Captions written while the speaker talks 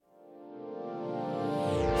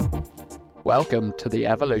Welcome to the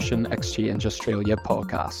Evolution Exchange Australia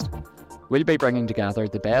podcast. We'll be bringing together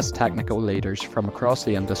the best technical leaders from across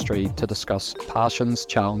the industry to discuss passions,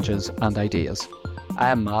 challenges and ideas. I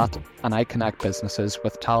am Matt and I connect businesses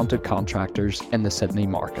with talented contractors in the Sydney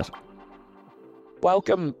market.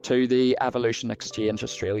 Welcome to the Evolution Exchange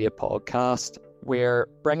Australia podcast. We're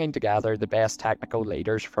bringing together the best technical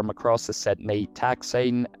leaders from across the Sydney tech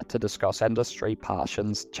scene to discuss industry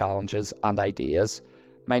passions, challenges and ideas.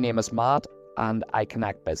 My name is Matt and I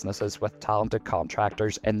connect businesses with talented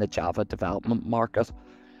contractors in the Java development market.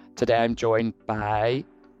 Today I'm joined by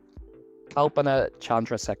Kalpana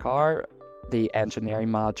Chandrasekar, the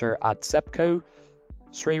engineering manager at Zip Co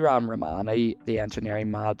Sriram Ramani, the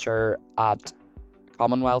engineering manager at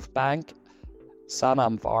Commonwealth Bank,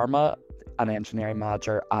 Sanam Varma, an engineering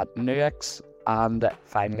manager at Nuix, and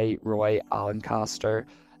finally Roy Alingcastre,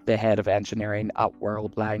 the head of engineering at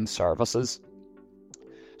Worldline Services.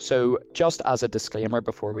 So just as a disclaimer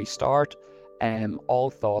before we start, all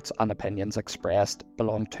thoughts and opinions expressed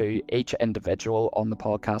belong to each individual on the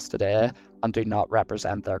podcast today and do not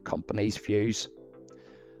represent their company's views.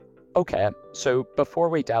 Okay, so before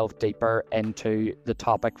we delve deeper into the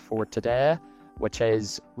topic for today, which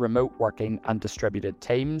is remote working and distributed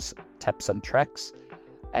teams, tips and tricks,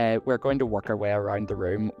 we're going to work our way around the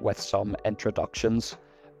room with some introductions.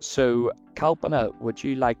 So, Kalpana, would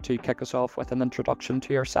you like to kick us off with an introduction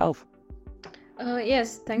to yourself?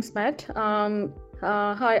 Yes, thanks, Matt.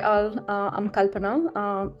 Hi, all. I'm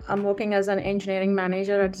Kalpana. I'm working as an engineering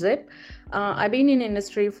manager at Zip. I've been in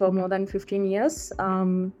industry for more than 15 years.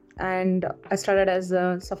 And I started as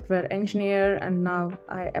a software engineer and now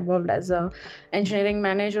I evolved as a engineering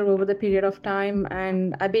manager over the period of time.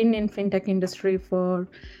 And I've been in fintech industry for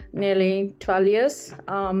nearly 12 years.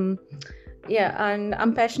 And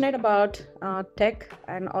I'm passionate about tech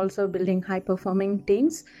and also building high-performing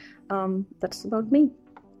teams. That's about me.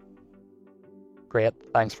 Great.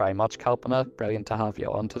 Thanks very much, Kalpana. Brilliant to have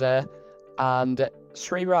you on today. And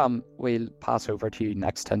Sriram, we'll pass over to you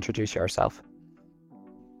next to introduce yourself.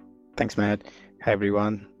 Thanks, Matt. Hi,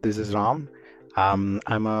 everyone. This is Ram. I'm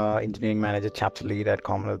an engineering manager chapter lead at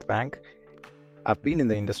Commonwealth Bank. I've been in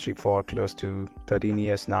the industry for close to 13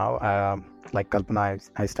 years now. Like Kalpana,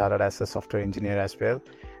 I started as a software engineer as well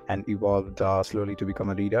and evolved slowly to become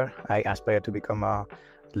a leader. I aspire to become a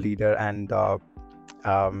leader and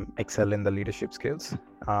excel in the leadership skills.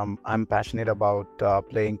 I'm passionate about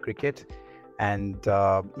playing cricket and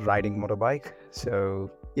riding motorbike. So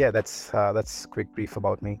yeah, that's a quick brief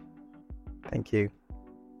about me. Thank you.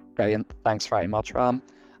 Brilliant. Thanks very much, Ram.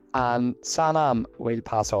 And Sanam, we'll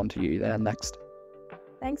pass on to you then next.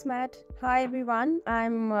 Thanks, Matt. Hi, everyone.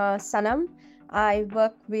 I'm Sanam. I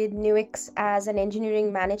work with Nuix as an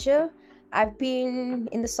engineering manager. I've been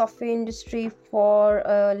in the software industry for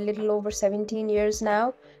a little over 17 years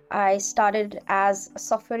now. I started as a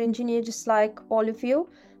software engineer, just like all of you.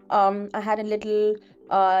 I had a little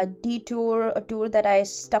a tour that I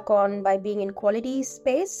stuck on by being in quality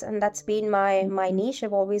space, and that's been my niche.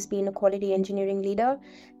 I've always been a quality engineering leader,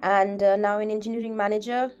 and now an engineering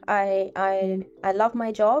manager. I love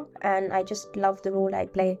my job and I just love the role I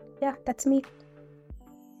play. Yeah, that's me.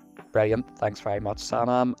 Brilliant. Thanks very much,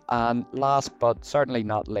 Sanam. And last but certainly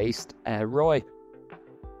not least, Roy.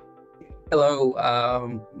 Hello,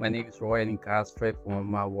 my name is Roy Alingcastre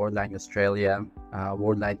from Worldline Australia.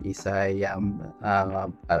 Worldline is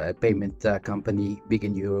a payment company, big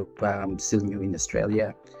in Europe, still new in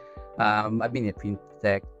Australia. I've been in the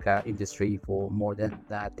fintech industry for more than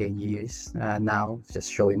 10 years now, just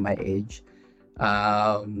showing my age.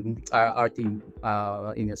 Our team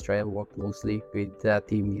in Australia work closely with the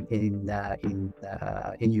team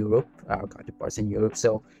in Europe, our counterparts in Europe.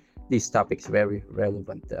 So this topic is very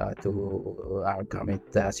relevant to our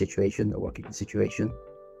current situation, the working situation.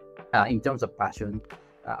 In terms of passion,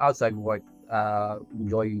 outside work,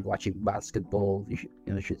 enjoy watching basketball.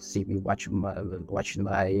 You should see me watching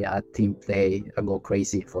my team play. I go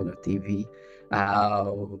crazy for the TV.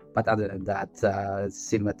 But other than that,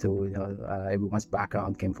 similar to everyone's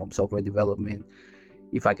background came from software development.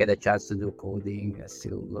 If I get a chance to do coding, I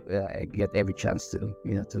still get every chance to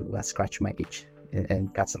scratch my itch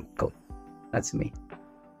and got some code. That's me.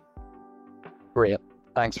 Great.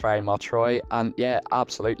 Thanks very much, Roy. And yeah,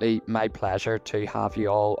 absolutely my pleasure to have you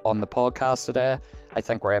all on the podcast today. I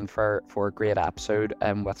think we're in for a great episode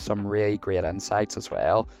and with some really great insights as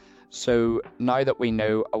well. So now that we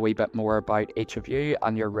know a wee bit more about each of you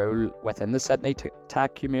and your role within the Sydney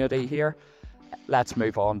tech community here, let's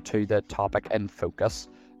move on to the topic in focus.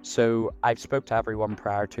 So I've spoke to everyone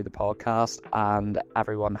prior to the podcast, and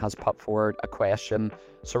everyone has put forward a question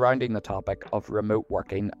surrounding the topic of remote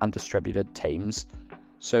working and distributed teams.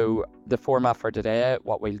 So the format for today,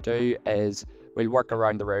 what we'll do is we'll work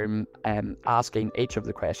around the room asking each of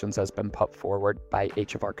the questions that's been put forward by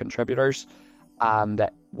each of our contributors. And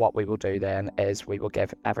what we will do then is we will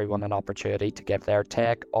give everyone an opportunity to give their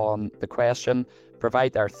take on the question,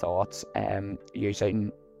 provide their thoughts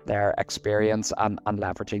using their experience and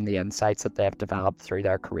leveraging the insights that they've developed through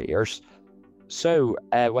their careers. So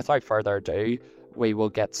without further ado, we will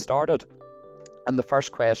get started. And the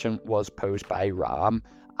first question was posed by Ram,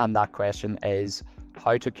 and that question is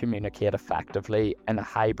how to communicate effectively in a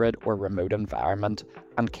hybrid or remote environment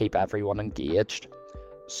and keep everyone engaged.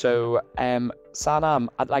 So Sanam,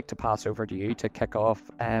 I'd like to pass over to you to kick off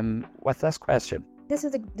with this question.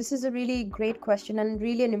 This is a really great question and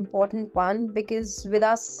really an important one, because with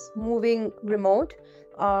us moving remote,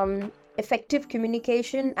 effective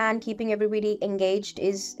communication and keeping everybody engaged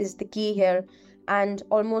is the key here. And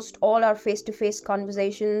almost all our face-to-face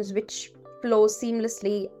conversations, which flow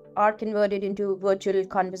seamlessly, are converted into virtual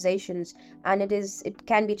conversations, and it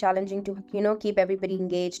can be challenging to keep everybody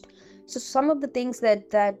engaged. So some of the things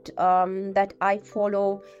that I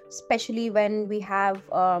follow, especially when we have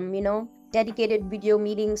dedicated video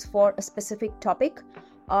meetings for a specific topic,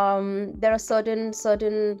 there are certain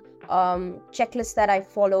checklists that I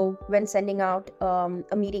follow when sending out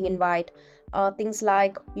a meeting invite. Things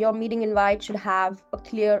like your meeting invite should have a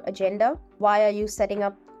clear agenda. Why are you setting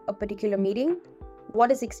up a particular meeting?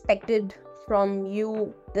 What is expected from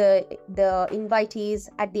you, the invitees,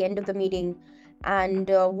 at the end of the meeting, and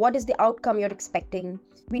what is the outcome you're expecting?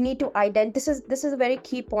 We need to this is a very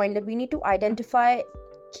key point, that we need to identify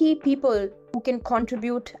key people who can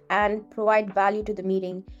contribute and provide value to the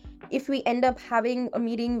meeting. If we end up having a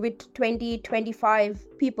meeting with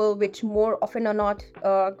 20-25 people, which more often or not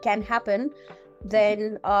can happen,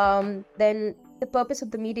 then the purpose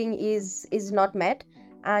of the meeting is not met,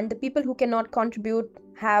 and the people who cannot contribute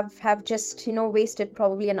have just wasted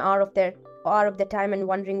probably an hour of their time and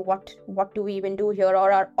wondering what do we even do here,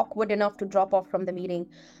 or are awkward enough to drop off from the meeting.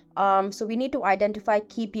 So we need to identify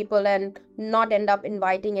key people and not end up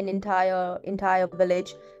inviting an entire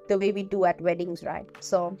village the way we do at weddings, right?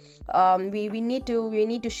 So we need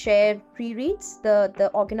to share pre-reads.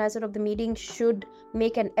 The organizer of the meeting should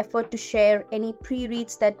make an effort to share any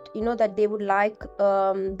pre-reads that that they would like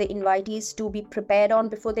the invitees to be prepared on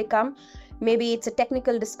before they come. Maybe it's a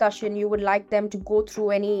technical discussion, you would like them to go through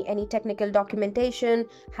any technical documentation,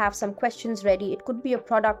 have some questions ready. It could be a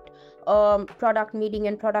product meeting,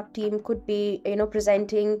 and product team could be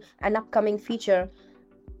presenting an upcoming feature.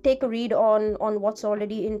 Take a read on what's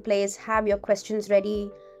already in place, have your questions ready,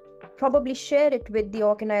 probably share it with the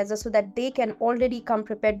organizer so that they can already come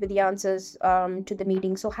prepared with the answers to the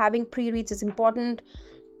meeting. So having pre-reads is important.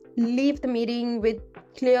 Leave the meeting with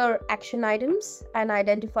clear action items and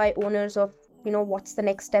identify owners of what's the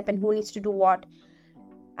next step and who needs to do what.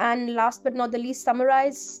 And last but not the least,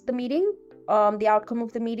 summarize the meeting, the outcome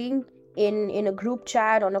of the meeting in a group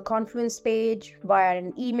chat, on a Confluence page, via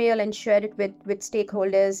an email, and share it with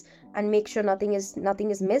stakeholders, and make sure nothing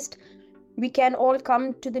is missed. We can all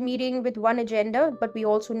come to the meeting with one agenda, but we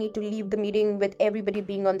also need to leave the meeting with everybody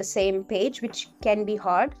being on the same page, which can be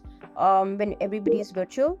hard when everybody is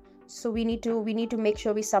virtual. So we need to make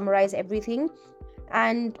sure we summarize everything.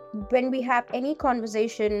 And when we have any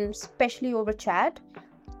conversation, especially over chat,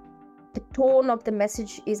 the tone of the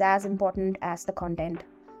message is as important as the content.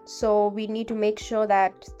 So we need to make sure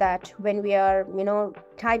that when we are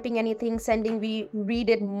typing anything, sending, we read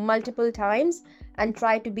it multiple times and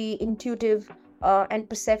try to be intuitive and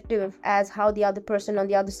perceptive as how the other person on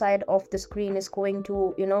the other side of the screen is going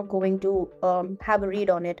to have a read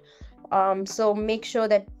on it. So make sure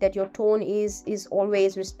that your tone is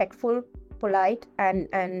always respectful, polite,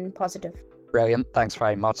 and positive. Brilliant. Thanks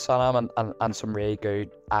very much, Sanam, and some really good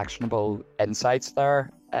actionable insights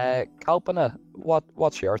there. Kalpana,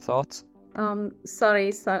 what's your thoughts? Spot on,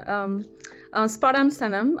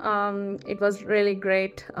 Sanam. It was really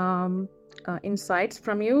great insights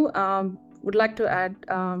from you. Would like to add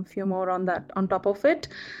a few more on that on top of it.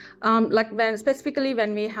 Specifically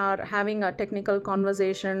when we are having a technical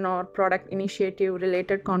conversation or product initiative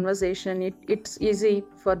related conversation, it's easy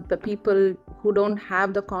for the people who don't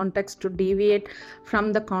have the context to deviate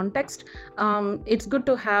from the context. It's good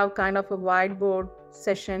to have kind of a whiteboard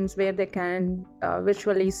sessions where they can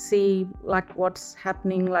visually see like what's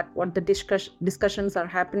happening, like what the discussions are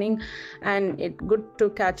happening, and it's good to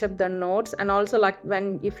catch up the notes. And also like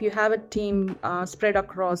if you have a team spread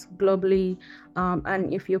across globally,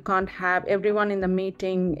 and if you can't have everyone in the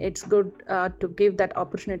meeting, it's good to give that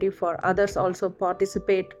opportunity for others also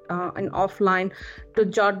participate in offline to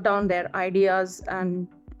jot down their ideas and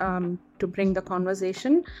to bring the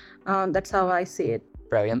conversation. That's how I see it.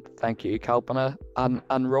 Brilliant. Thank you, Kalpana.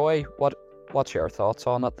 And Roy, what's your thoughts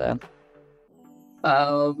on it then?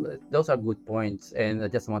 Those are good points, and I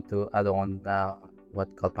just want to add on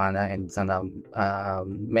what Kalpana and Sanam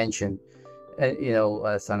mentioned.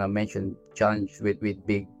 Sanam mentioned challenge with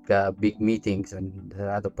big meetings and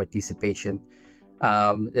other participation.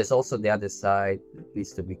 There's also the other side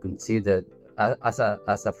needs to be considered. As a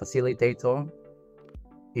facilitator,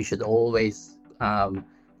 you should always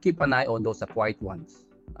keep an eye on those quiet ones.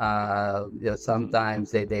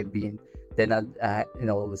 Sometimes they're not,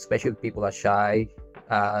 especially people are shy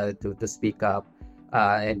to speak up,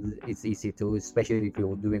 and it's easy to, especially if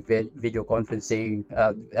you're doing video conferencing,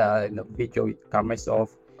 video with cameras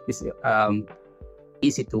off. It's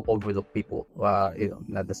easy to overlook people,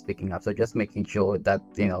 not speaking up. So just making sure that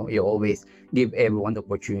you always give everyone the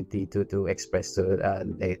opportunity to express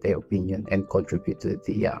their opinion and contribute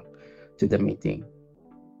to the meeting.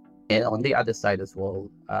 And on the other side as well,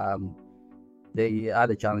 the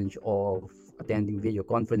other challenge of attending video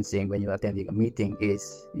conferencing when you're attending a meeting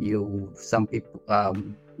is some people,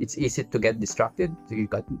 it's easy to get distracted. So you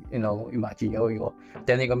got, imagine you're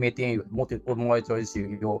attending a meeting with multiple monitors,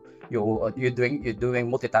 you're doing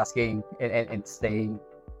multitasking and staying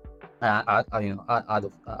out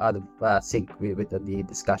of sync with the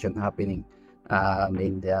discussion happening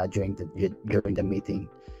during the meeting.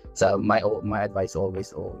 So my advice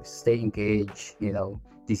always stay engaged.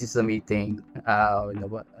 This is a meeting.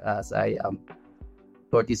 As I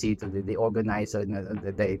courtesy to the organizer,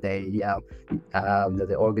 the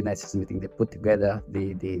organizers meeting, they put together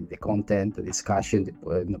the content, the discussion.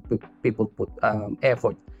 People put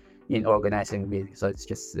effort in organizing the meeting. So it's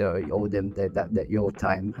just you owe them that your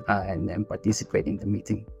time and participate in the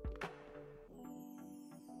meeting.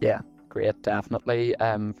 Yeah. Great, definitely.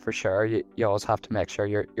 For sure, you always have to make sure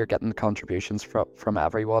you're getting the contributions from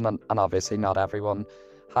everyone, and obviously not everyone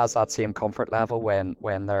has that same comfort level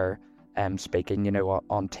when they're speaking,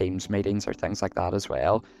 on Teams meetings or things like that as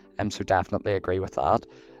well. So definitely agree with that.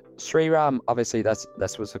 Sriram, obviously this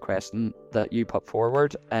was a question that you put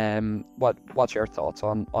forward. What's your thoughts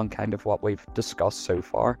on kind of what we've discussed so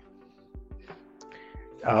far?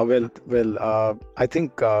 I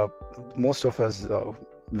think most of us were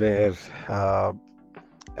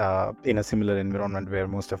in a similar environment where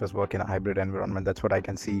most of us work in a hybrid environment. That's what I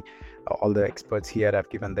can see. All the experts here have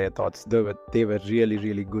given their thoughts. They were really,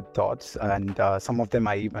 really good thoughts, and some of them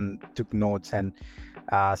I even took notes and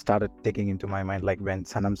started taking into my mind. Like when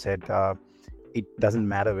Sanam said, it doesn't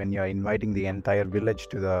matter when you're inviting the entire village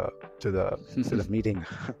to the meeting.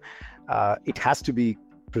 It has to be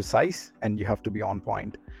precise, and you have to be on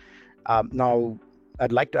point. Now,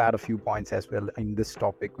 I'd like to add a few points as well in this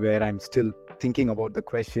topic where I'm still thinking about the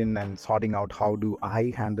question and sorting out how do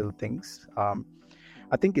I handle things.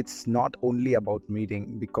 I think it's not only about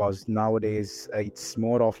meeting, because nowadays it's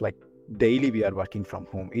more of like daily we are working from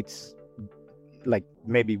home. It's like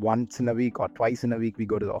maybe once in a week or twice in a week we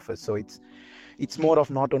go to the office. So it's more of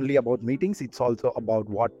not only about meetings, it's also about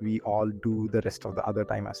what we all do the rest of the other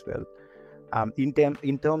time as well. In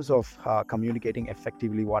terms of communicating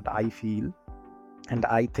effectively, what I feel and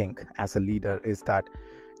I think as a leader is that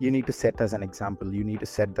you need to set as an example. You need to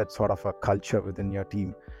set that sort of a culture within your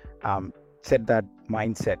team. Set that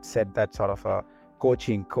mindset, set that sort of a coach,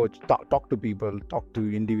 talk to people, talk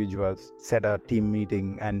to individuals, set a team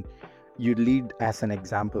meeting, and you lead as an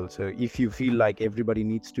example. So if you feel like everybody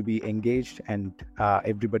needs to be engaged and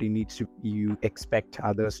you expect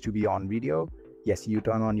others to be on video, yes, you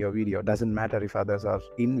turn on your video. Doesn't matter if others are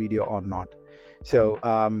in video or not. So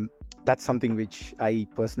that's something which I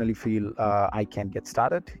personally feel I can get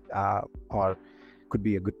started or could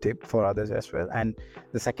be a good tip for others as well. And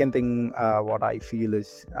the second thing, what I feel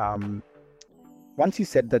is once you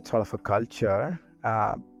set that sort of a culture,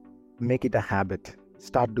 make it a habit.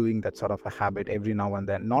 Start doing that sort of a habit every now and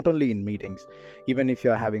then, not only in meetings, even if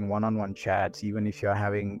you're having one-on-one chats, even if you're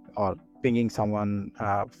having or pinging someone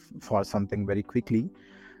for something very quickly,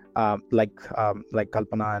 like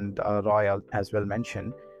Kalpana and Roy as well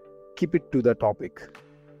mentioned, keep it to the topic.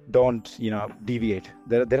 Don't deviate.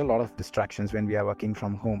 There are a lot of distractions when we are working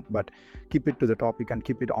from home, but keep it to the topic and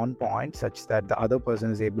keep it on point such that the other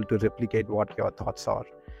person is able to replicate what your thoughts are.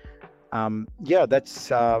 Yeah, that's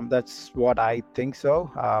what I think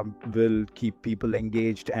so. Will keep people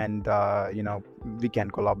engaged, and we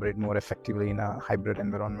can collaborate more effectively in a hybrid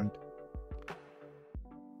environment.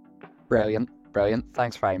 Brilliant.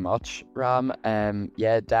 Thanks very much, Ram.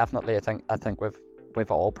 Yeah, definitely. I think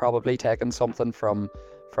we've all probably taken something from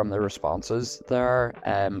the responses there,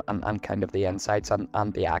 and kind of the insights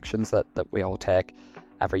and the actions that we all take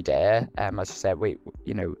every day. As I said,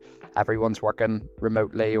 everyone's working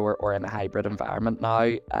remotely or in a hybrid environment now.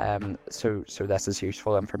 So this is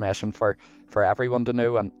useful information for everyone to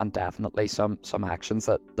know, and definitely some actions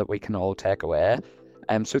that we can all take away.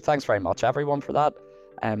 So thanks very much, everyone, for that.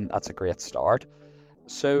 That's a great start.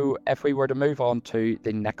 So if we were to move on to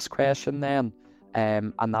the next question then,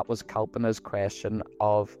 and that was Kalpana's question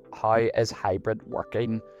of how is hybrid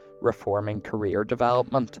working reforming career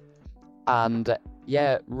development? And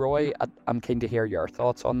yeah, Roy, I'm keen to hear your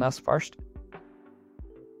thoughts on this first.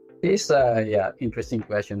 It's interesting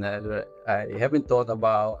question. I haven't thought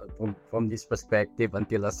about from this perspective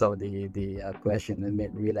until I saw the question and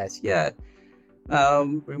made realize,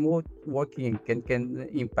 remote working can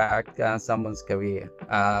impact someone's career.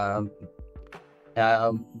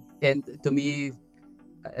 And to me,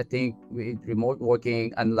 I think with remote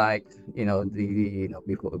working, unlike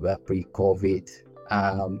before pre-COVID,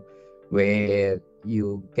 where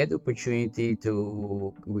you get the opportunity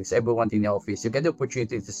to, with everyone in the office, you get the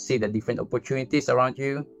opportunity to see the different opportunities around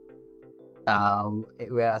you.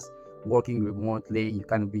 Whereas working remotely, you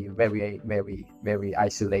can be very, very, very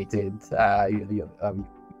isolated. You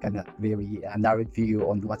kind of very narrow view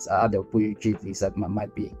on what's other opportunities that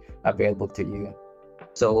might be available to you.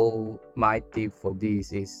 So my tip for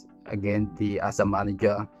this is, again, as a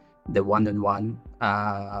manager, the one-on-one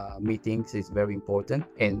meetings is very important,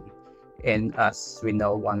 and as we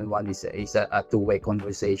know, one-on-one is a two-way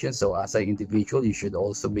conversation. So as an individual, you should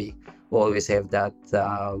also always have that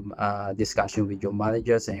discussion with your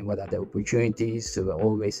managers and what are the opportunities. So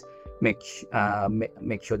always make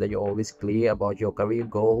sure that you're always clear about your career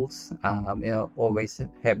goals. Always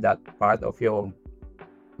have that part of your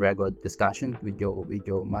regular discussion with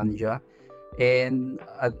your manager. And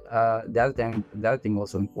the other thing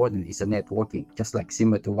also important is a networking, just like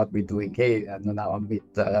similar to what we're doing here. And now I'm with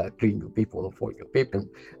 3 new people or 4 new people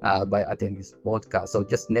by attending this podcast. So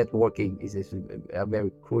just networking is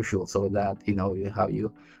very crucial, so that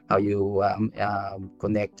how you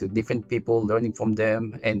connect to different people, learning from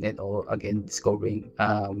them, and then again discovering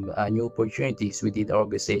new opportunities within the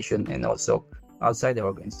organization and also outside the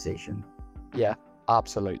organization. Yeah.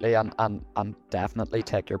 Absolutely, and definitely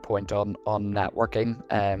take your point on networking.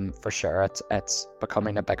 For sure, it's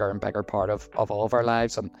becoming a bigger and bigger part of all of our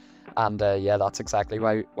lives, and that's exactly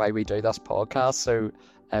why we do this podcast. So,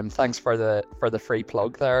 thanks for the free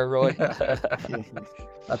plug there, Roy.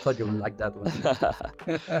 I thought you would like that one.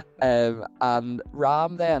 And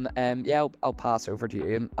Ram, then, I'll pass over to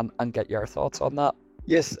you and get your thoughts on that.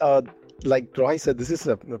 Yes. Like Roy said, this is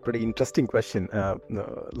a pretty interesting question.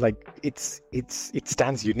 It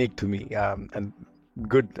stands unique to me, and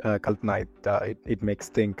good, Kalpana. It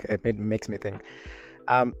makes me think.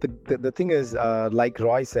 The thing is, like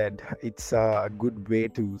Roy said, it's a good way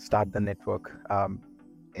to start the network,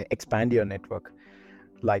 expand your network.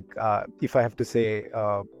 Like if I have to say,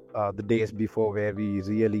 the days before where we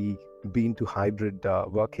really been to hybrid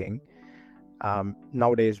working,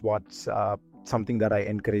 nowadays what's something that I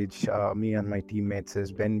encourage me and my teammates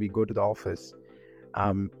is, when we go to the office,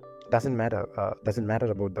 doesn't matter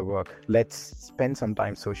about the work. Let's spend some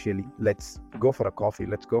time socially. Let's go for a coffee.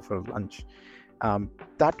 Let's go for lunch.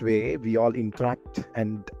 That way we all interact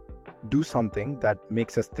and do something that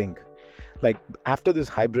makes us think. Like after this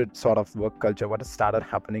hybrid sort of work culture, what has started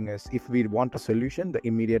happening is, if we want a solution, the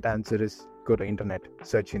immediate answer is go to internet,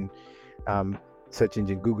 search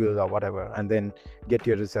engine Google or whatever, and then get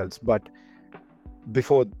your results. But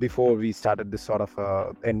before we started this sort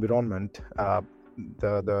of environment,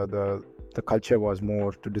 the culture was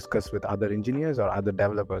more to discuss with other engineers or other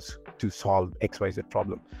developers to solve XYZ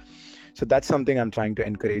problem. So that's something I'm trying to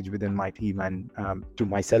encourage within my team, and to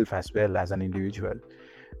myself as well as an individual,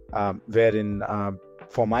 wherein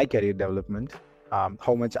for my career development,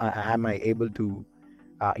 how much am I able to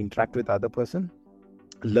interact with other person,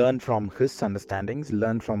 learn from his understandings,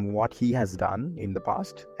 learn from what he has done in the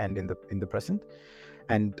past and in the present,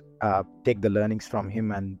 and take the learnings from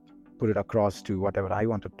him and put it across to whatever I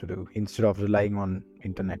wanted to do, instead of relying on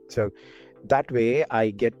internet. So that way I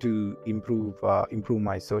get to improve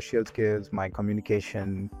my social skills, my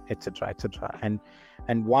communication, etc.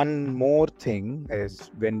 And one more thing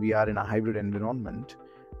is, when we are in a hybrid environment,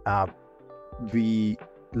 we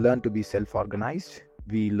learn to be self-organized.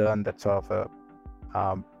 we learn that sort of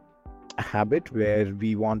a habit where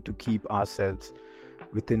we want to keep ourselves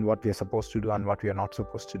within what we are supposed to do and what we are not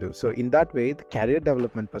supposed to do. So in that way, the career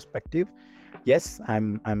development perspective, yes,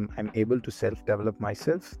 I'm able to self-develop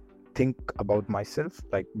myself, think about myself,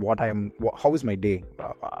 like how is my day,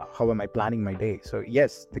 how am I planning my day. So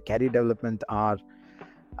yes, the career development are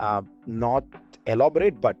not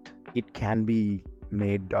elaborate, but it can be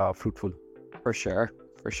made fruitful. For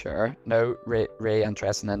sure. No, really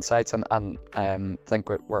interesting insights, and think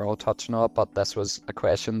we're all touching on it, but this was a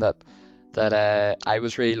question that I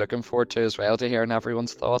was really looking forward to as well, to hearing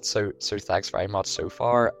everyone's thoughts. So thanks very much so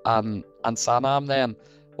far. And Sanam, then,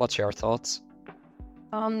 what's your thoughts?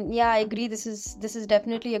 Yeah, I agree. This is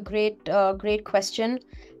definitely a great question,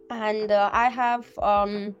 and I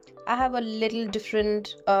have a little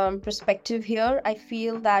different perspective here. I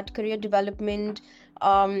feel that career development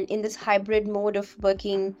in this hybrid mode of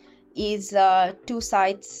working is two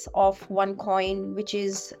sides of one coin, which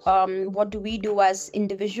is what do we do as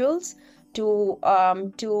individuals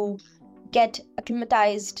to get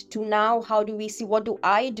acclimatized to now? How do we see, what do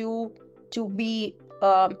I do to be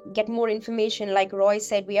get more information? Like Roy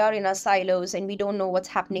said, we are in our silos and we don't know what's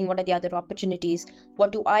happening. What are the other opportunities?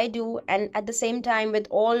 What do I do? And at the same time, with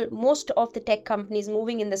most of the tech companies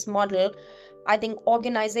moving in this model, I think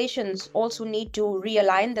organizations also need to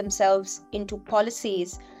realign themselves into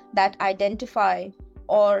policies that identify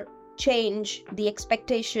or change the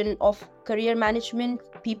expectation of career management,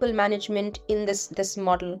 people management in this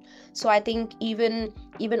model. So I think even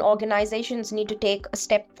organizations need to take a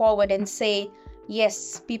step forward and say,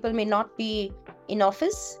 yes, people may not be in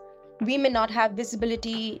office, we may not have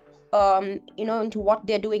visibility into what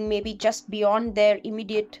they're doing, maybe just beyond their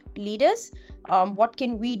immediate leaders. What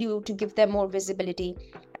can we do to give them more visibility?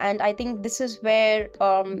 And I think this is where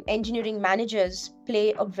engineering managers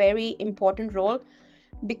play a very important role,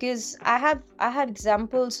 because I have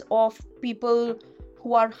examples of people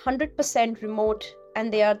who are 100% remote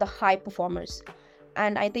and they are the high performers.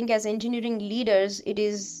 And I think as engineering leaders, it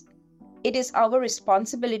is our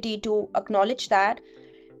responsibility to acknowledge that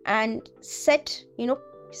and set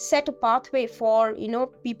a pathway for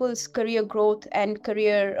people's career growth and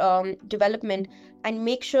career development, and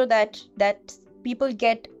make sure that people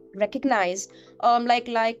get recognized.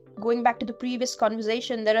 Like going back to the previous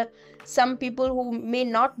conversation, there are some people who may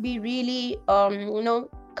not be really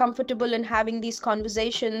comfortable in having these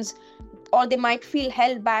conversations, or they might feel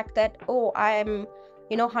held back that, oh, I am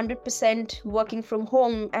 100% working from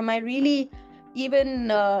home. Am I really even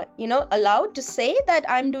allowed to say that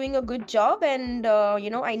I'm doing a good job and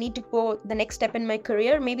I need to go the next step in my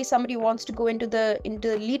career? Maybe somebody wants to go into the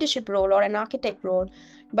leadership role or an architect role,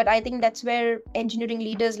 but I think that's where engineering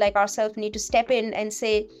leaders like ourselves need to step in and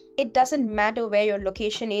say, it doesn't matter where your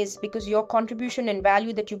location is, because your contribution and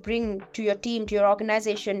value that you bring to your team, to your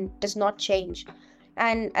organization, does not change.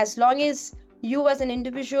 And as long as you as an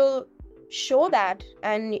individual show that,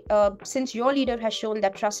 and since your leader has shown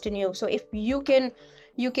that trust in you, so if you can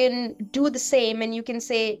do the same, and you can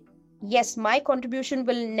say, yes, my contribution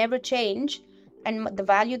will never change, and the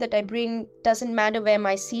value that I bring doesn't matter where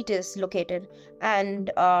my seat is located,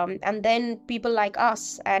 and then people like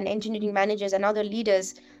us and engineering managers and other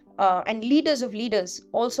leaders and leaders of leaders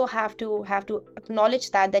also have to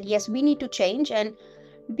acknowledge that yes, we need to change. And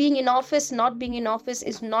being in office, not being in office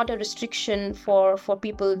is not a restriction for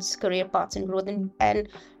people's career paths and growth, and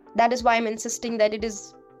that is why I'm insisting that it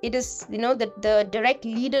is the direct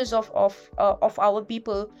leaders of our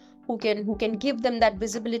people who can give them that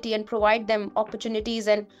visibility and provide them opportunities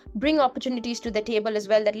and bring opportunities to the table as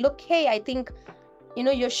well. That, look, hey, I think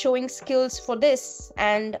you're showing skills for this,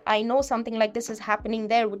 and I know something like this is happening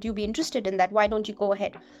there. Would you be interested in that? Why don't you go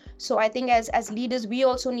ahead? So I think as leaders, we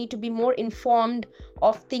also need to be more informed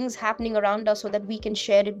of things happening around us so that we can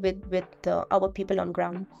share it with our people on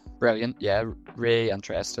ground. Brilliant. Yeah, really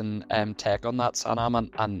interesting take on that, Sanam,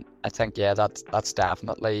 and I think, yeah, that's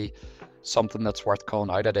definitely something that's worth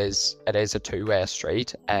calling out. It is a two-way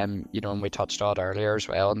street, and we touched on it earlier as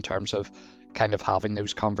well, in terms of kind of having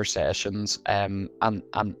those conversations and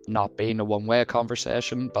not being a one-way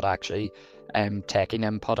conversation, but actually taking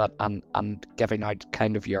input and giving out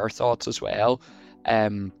kind of your thoughts as well.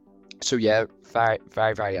 So yeah, very,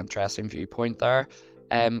 very, very interesting viewpoint there.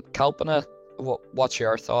 Kalpana, what's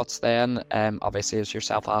your thoughts then? Obviously, as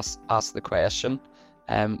yourself asked the question,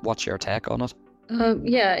 what's your take on it?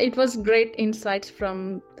 Yeah, it was great insights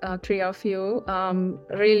from three of you.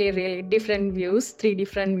 Really, really different views, three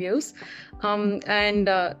different views, and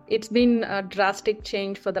it's been a drastic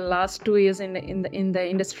change for the last 2 years in the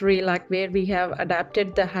industry, like where we have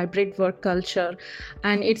adapted the hybrid work culture,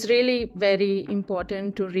 and it's really very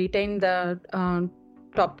important to retain the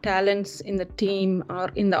top talents in the team or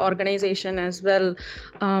in the organization as well.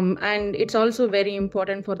 And it's also very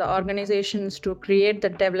important for the organizations to create the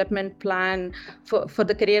development plan for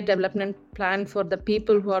the career development plan for the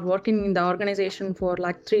people who are working in the organization for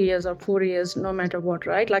like 3 years or 4 years, no matter what,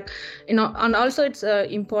 right? Like, and also it's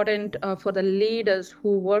important for the leaders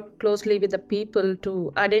who work closely with the people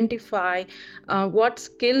to identify what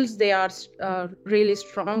skills they are really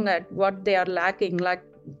strong at, what they are lacking. Like,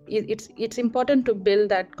 it's important to build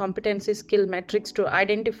that competency skill metrics to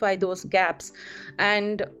identify those gaps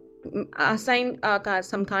and assign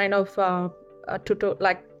some kind of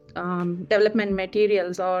development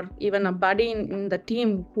materials or even a buddy in the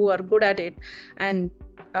team who are good at it. And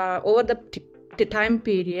over the time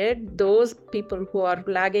period, those people who are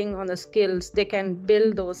lagging on the skills, they can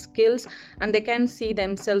build those skills and they can see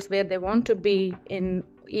themselves where they want to be in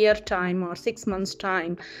year time or 6 months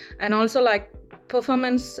time. And also, like,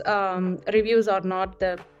 performance reviews are not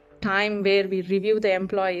the time where we review the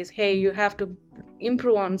employees. Hey, you have to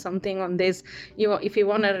improve on something on this. If you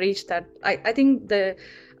want to reach that, I think the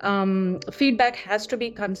feedback has to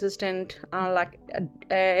be consistent,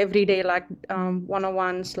 every day, like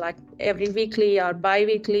one-on-ones, like every weekly or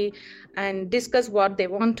bi-weekly, and discuss what they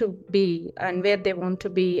want to be and where they want to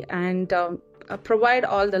be, and provide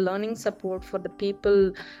all the learning support for the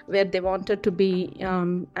people where they wanted to be.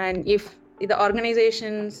 And if the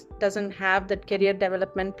organization doesn't have that career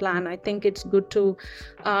development plan, I think it's good to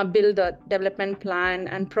build a development plan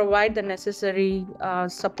and provide the necessary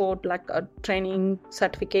support, like training,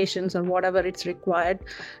 certifications, or whatever it's required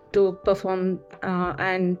to perform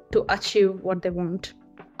and to achieve what they want.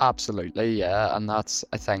 Absolutely, yeah. And that's,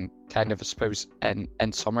 I think, kind of, I suppose,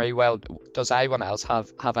 in summary. Well, does anyone else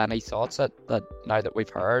have any thoughts that now that we've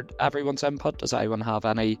heard everyone's input, does anyone have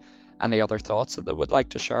any other thoughts that they would like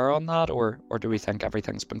to share on that, or do we think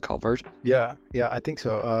everything's been covered? Yeah, I think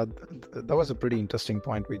so. That was a pretty interesting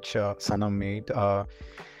point which Sanam made. I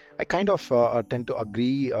kind of tend to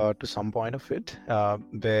agree to some point of it,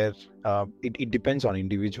 where it depends on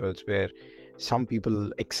individuals, where some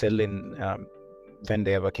people excel in when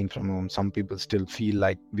they are working from home. Some people still feel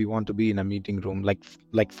like we want to be in a meeting room,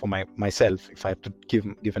 like for myself, if I have to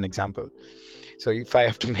give an example. So if I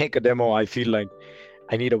have to make a demo, I feel like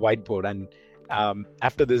I need a whiteboard. And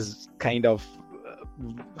after this kind of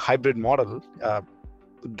hybrid model,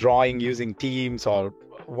 drawing using Teams or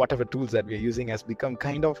whatever tools that we're using has become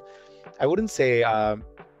kind of, I wouldn't say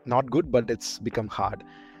not good, but it's become hard.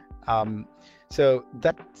 So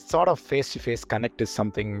that sort of face-to-face connect is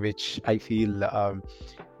something which I feel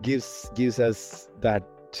gives us that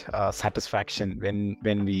satisfaction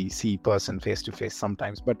when we see person face-to-face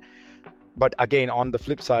sometimes. But again, on the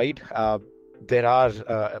flip side, there are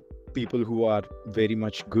people who are very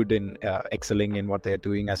much good in excelling in what they're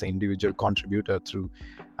doing as an individual contributor through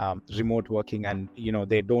remote working, and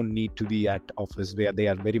they don't need to be at office, where they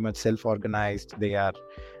are very much self-organized. They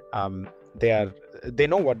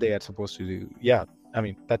know what they are supposed to do. Yeah, I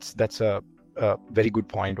mean, that's a very good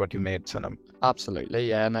point what you made, Sanam. Absolutely,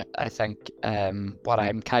 yeah. And I think what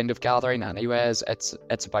I'm kind of gathering anyway is it's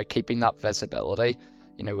about keeping that visibility.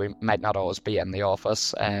 We might not always be in the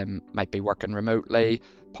office, might be working remotely,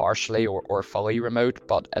 partially or fully remote,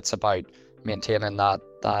 but it's about maintaining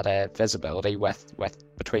that visibility with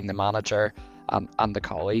between the manager and the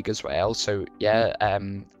colleague as well. So yeah,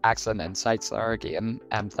 excellent insights there again.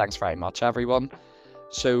 Thanks very much, everyone.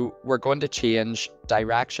 So we're going to change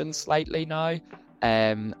direction slightly now.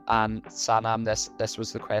 And Sanam, this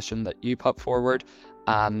was the question that you put forward,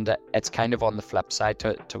 and it's kind of on the flip side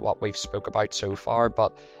to what we've spoke about so far,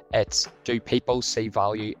 but it's, do people see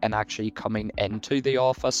value in actually coming into the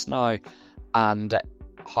office now, and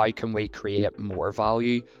how can we create more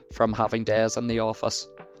value from having days in the office?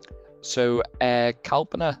 So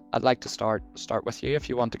Kalpana, I'd like to start with you if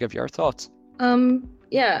you want to give your thoughts.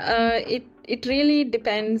 It really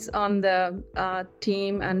depends on the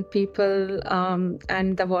team and people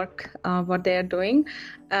and the work what they are doing.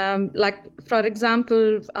 Like, for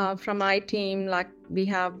example, from my team, like, we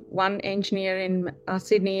have one engineer in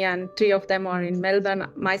Sydney and 3 of them are in Melbourne,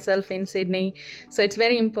 myself in Sydney. So it's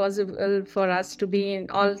very impossible for us to be in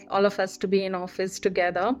all of us to be in office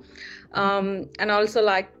together. And also,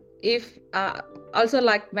 like,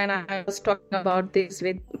 when I was talking about this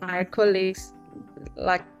with my colleagues,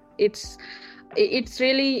 like, it's it's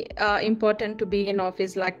really important to be in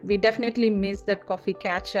office. Like, we definitely miss that coffee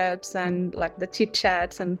catch-ups and like the chit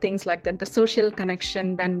chats and things like that, the social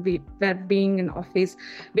connection when we were being in office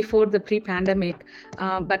before the pre-pandemic.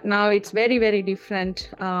 But now it's very, very different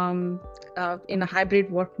in a hybrid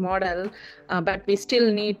work model. But we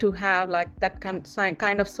still need to have like that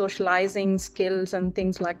kind of socializing skills and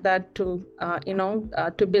things like that to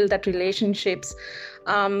to build that relationships.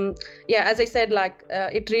 As I said, like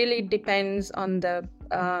it really depends on the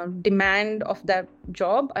demand of the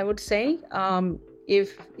job, I would say.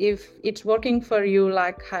 If it's working for you,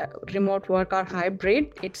 like remote work or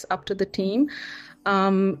hybrid, it's up to the team.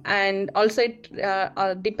 And also it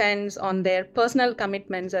depends on their personal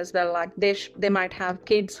commitments as well. Like they might have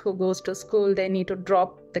kids who goes to school, they need to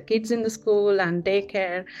drop the kids in the school and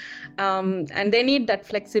daycare, and they need that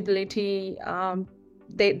flexibility.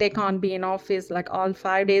 They can't be in office like all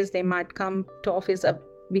 5 days. They might come to office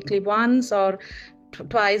weekly once or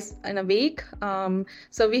twice in a week.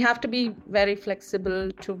 So we have to be very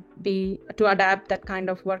flexible to adapt that kind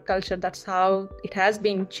of work culture. That's how it has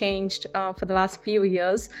been changed for the last few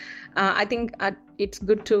years. I think it's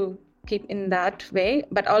good to keep in that way,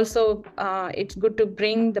 but also it's good to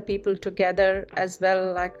bring the people together as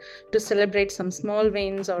well, like to celebrate some small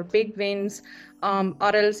wins or big wins,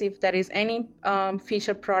 or else if there is any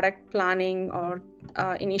feature product planning or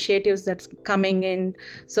initiatives that's coming in.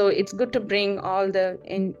 So it's good to bring all the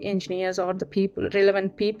engineers or the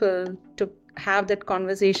relevant people to have that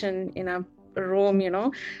conversation in a room,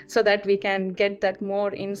 so that we can get that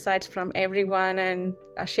more insights from everyone and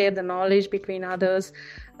share the knowledge between others.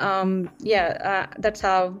 That's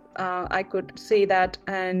how I could see that.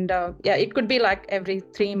 And it could be like every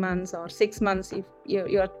 3 months or 6 months if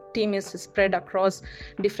your team is spread across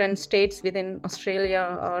different states within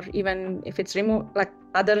Australia, or even if it's remote, like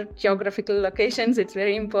other geographical locations, it's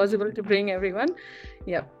very impossible to bring everyone.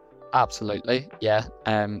 Yeah. Absolutely. Yeah.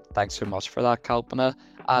 Thanks so much for that, Kalpana.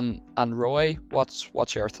 And Roy,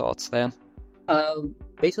 what's your thoughts then?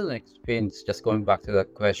 Based on experience, just going back to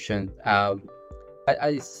that question,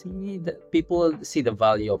 I see that people see the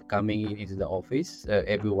value of coming into the office.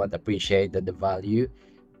 Everyone appreciate the value,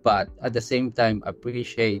 but at the same time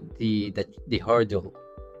appreciate the hurdle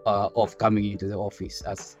of coming into the office,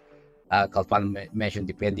 as Kalpana mentioned,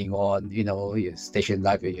 depending on your station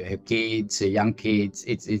life. You have kids, young kids.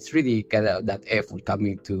 It's really kind of that effort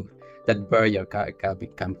coming to that barrier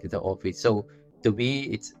coming to the office. So to me,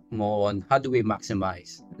 it's more on how do we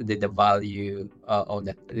maximize the value of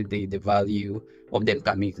the value of them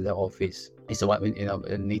coming to the office. Is what we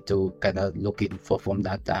need to kind of look in for from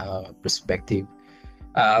that perspective.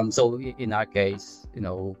 So in our case,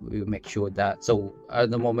 we make sure that. So at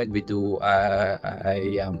the moment we do, I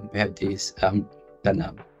have these kind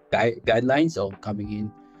of guidelines of coming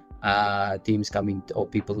in. Teams coming or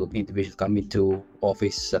individuals coming to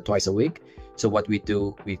office twice a week. So what we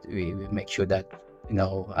do, we make sure that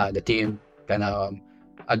the team can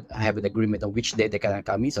have an agreement on which day they can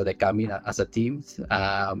come in. So they come in as a team,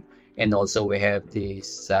 and also we have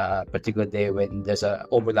this particular day when there's an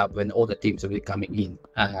overlap when all the teams will be coming in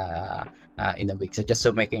a week. So just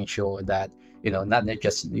making sure that not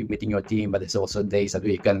just meeting your team, but there's also days that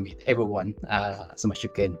we can meet everyone as much as you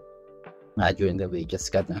can. During the week,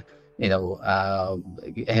 just kind of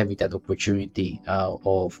having that opportunity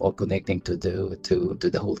of connecting to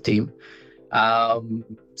the whole team.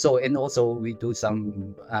 So, and also we do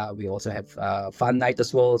some we also have fun night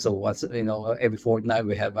as well. So once every fortnight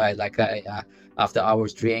we have like a after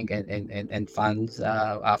hours drink and fun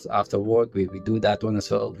after work. We do that one as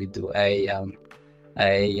well. We do a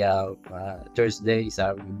Thursdays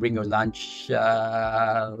bring your lunch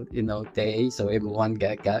day, so everyone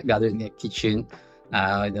gather in the kitchen,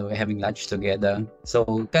 having lunch together.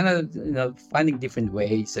 So kind of finding different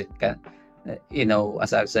ways that can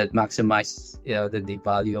as I've said, maximize the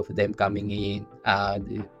value of them coming in,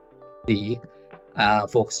 the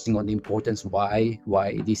focusing on the importance, why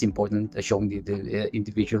it is important, showing the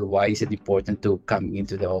individual why is it important to come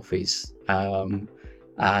into the office, and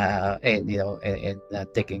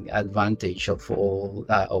taking advantage of all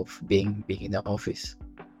of being in the office.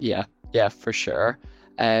 Yeah, for sure.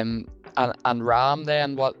 And Ram,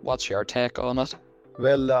 then what's your take on it?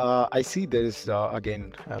 Well, I see there is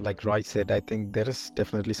again, like Roy said, I think there is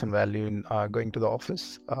definitely some value in going to the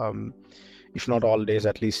office, if not all days,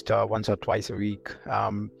 at least once or twice a week.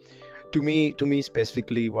 To me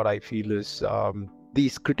specifically, what I feel is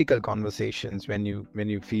these critical conversations when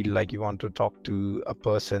you feel like you want to talk to a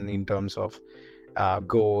person in terms of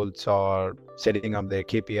goals or setting up their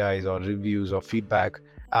KPIs or reviews or feedback.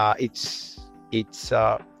 It's it's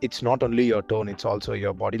not only your tone, it's also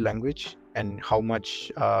your body language and how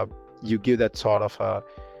much you give that sort of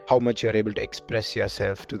how much you're able to express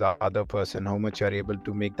yourself to the other person, how much you're able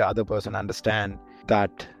to make the other person understand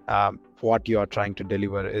that what you're trying to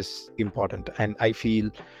deliver is important. And I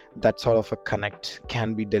feel that sort of a connect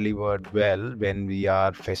can be delivered well when we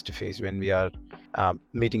are face to face, when we are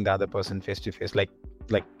meeting the other person face to face. Like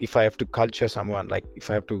if I have to culture someone, like if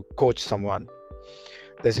I have to coach someone,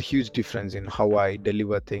 there's a huge difference in how I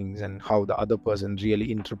deliver things and how the other person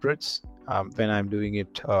really interprets when I'm doing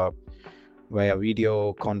it via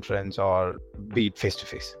video conference or be it face to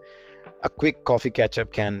face. A quick coffee catch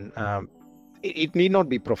up can it need not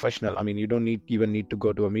be professional. I mean, you don't even need to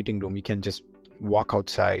go to a meeting room. You can just walk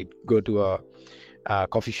outside, go to a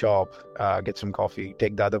coffee shop, get some coffee,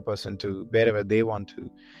 take the other person to wherever they want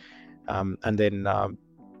to, and then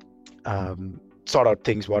sort out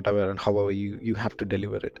things, whatever and however you have to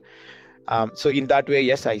deliver it. So in that way,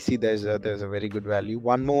 yes, I see there's a very good value.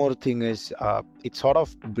 One more thing is it sort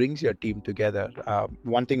of brings your team together.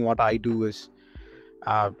 One thing what I do is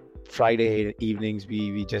Friday evenings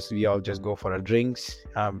we all just go for a drinks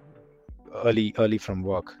early from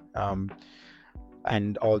work,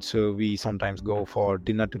 and also we sometimes go for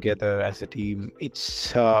dinner together as a team.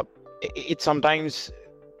 It's sometimes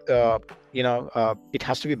it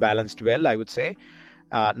has to be balanced well, I would say.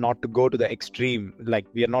 Not to go to the extreme. Like,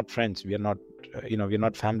 we are not friends, we are not we're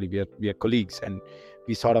not family, we are colleagues, and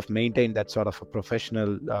we sort of maintain that sort of a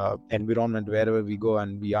professional environment wherever we go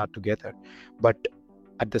and we are together. But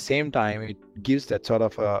at the same time, it gives that sort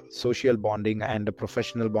of a social bonding and a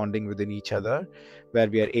professional bonding within each other, where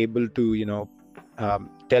we are able to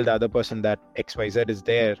tell the other person that XYZ is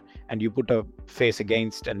there, and you put a face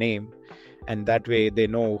against a name, and that way they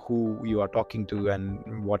know who you are talking to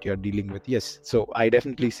and what you're dealing with. Yes, so I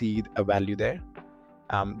definitely see a value there.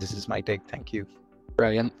 This is my take. Thank you.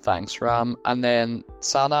 Brilliant, thanks, Ram. And then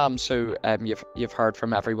Sanam, so you've heard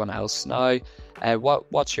from everyone else now.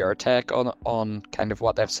 What's your take on kind of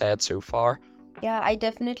what they've said so far? Yeah, I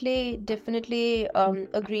definitely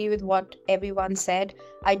agree with what everyone said.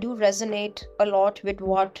 I do resonate a lot with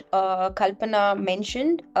what Kalpana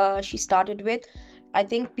mentioned. She started with, I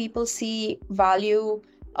think people see value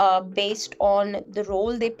based on the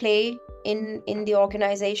role they play in the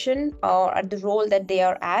organization or at the role that they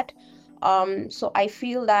are at. So I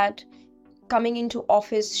feel that coming into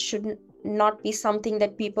office should not be something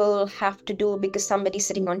that people have to do because somebody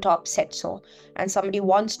sitting on top said so, and somebody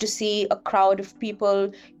wants to see a crowd of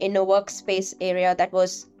people in a workspace area that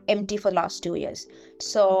was empty for the last 2 years.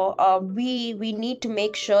 So we need to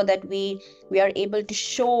make sure that we are able to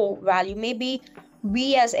show value. Maybe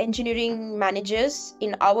we as engineering managers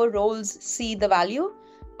in our roles see the value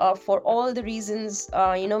for all the reasons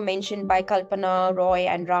mentioned by Kalpana, Roy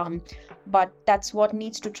and Ram. But that's what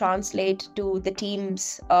needs to translate to the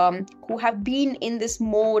teams who have been in this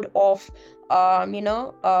mode of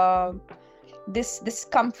this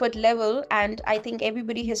comfort level. And I think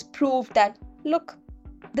everybody has proved that, look,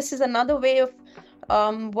 this is another way of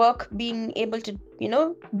work being able to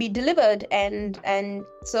be delivered, and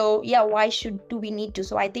so why do we need to?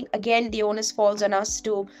 So I think again the onus falls on us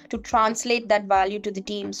to translate that value to the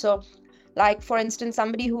team. So like, for instance,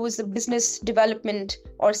 somebody who is a business development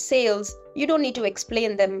or sales, you don't need to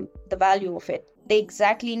explain them the value of it. They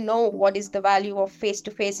exactly know what is the value of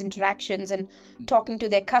face-to-face interactions and talking to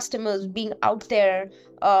their customers, being out there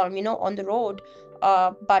on the road.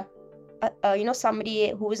 But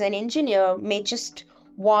somebody who is an engineer may just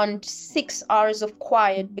want 6 hours of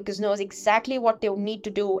quiet because knows exactly what they need to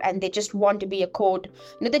do, and they just want to be a code.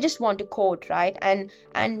 They just want to code, right? And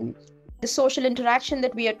the social interaction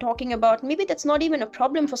that we are talking about, maybe that's not even a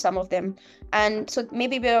problem for some of them. And so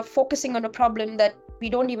maybe we're focusing on a problem that we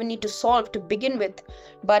don't even need to solve to begin with,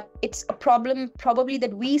 but it's a problem probably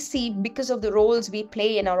that we see because of the roles we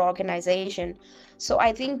play in our organization. So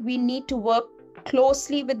I think we need to work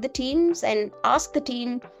closely with the teams and ask the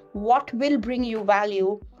team, what will bring you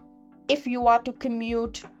value if you are to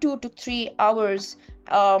commute 2 to 3 hours,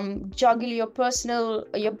 juggle your personal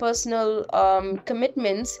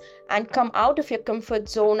commitments, and come out of your comfort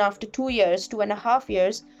zone after 2.5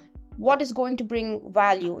 years, what is going to bring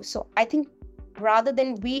value? So I think rather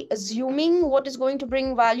than we assuming what is going to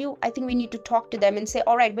bring value, I think we need to talk to them and say,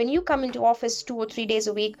 all right, when you come into office 2 or 3 days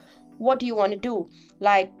a week, what do you want to do?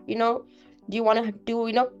 Like, do you want to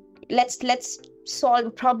do, let's solve a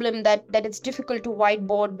problem that it's difficult to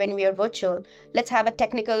whiteboard when we are virtual. Let's have a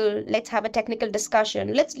technical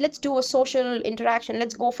discussion. Let's do a social interaction.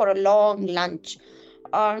 Let's go for a long lunch.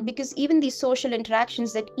 Because even these social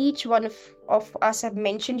interactions that each one of us have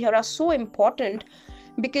mentioned here are so important,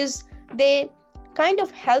 because they kind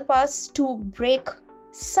of help us to break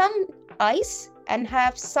some ice and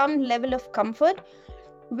have some level of comfort,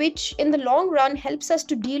 which in the long run helps us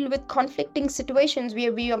to deal with conflicting situations.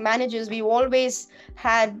 Where we are managers, we always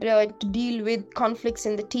had to deal with conflicts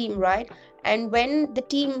in the team, right? And when the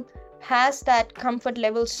team has that comfort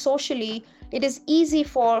level socially, it is easy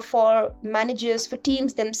for managers, for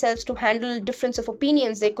teams themselves to handle difference of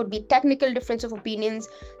opinions. There could be technical difference of opinions,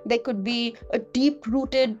 there could be a deep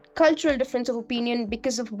rooted cultural difference of opinion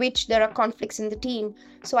because of which there are conflicts in the team.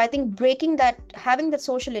 So I think breaking that, having that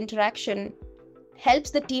social interaction helps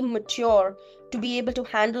the team mature to be able to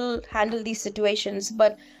handle these situations.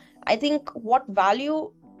 But I think what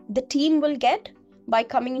value the team will get by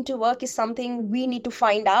coming into work is something we need to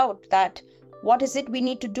find out, that what is it we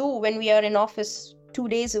need to do when we are in office 2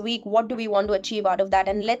 days a week. What do we want to achieve out of that?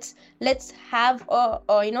 And let's have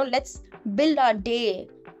let's build our day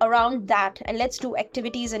around that, and let's do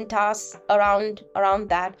activities and tasks around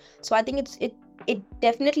that. So I think it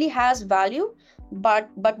definitely has value, but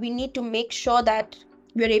we need to make sure that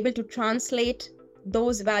we are able to translate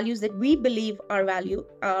those values that we believe are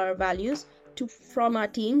values to from our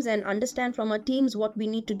teams, and understand from our teams what we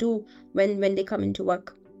need to do when they come into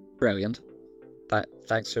work. Brilliant.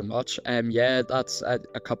 Thanks so much. Yeah, that's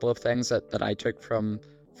a couple of things that I took from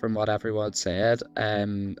what everyone said.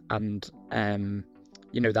 That's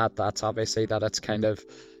obviously that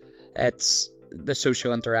it's the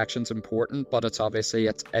social interaction's important, but it's obviously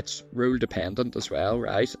it's rule dependent as well,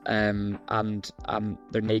 right? And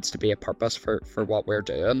there needs to be a purpose for what we're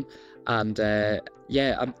doing. And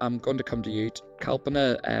I'm going to come to you,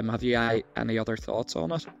 Kalpana. Have you any other thoughts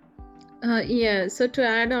on it? So to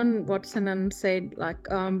add on what Sanam said,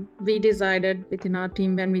 we decided within our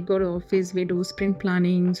team, when we go to office, we do sprint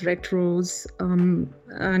plannings, retros,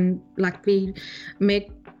 and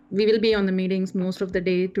we will be on the meetings most of the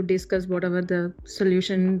day to discuss whatever the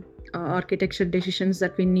solution architecture decisions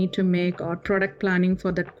that we need to make, or product planning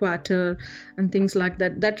for that quarter and things like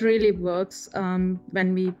that. That really works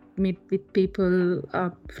when we meet with people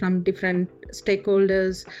from different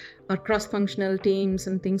stakeholders or cross-functional teams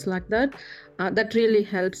and things like that. That really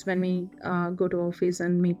helps when we go to office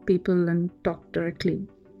and meet people and talk directly.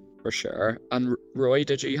 For sure. And Roy,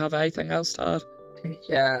 did you have anything else to add?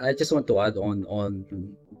 Yeah, I just want to add on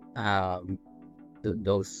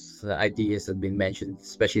those ideas that have been mentioned,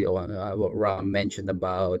 especially on what Ram mentioned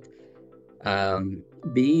about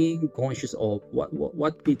being conscious of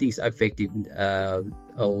what meetings are effective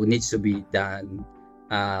or needs to be done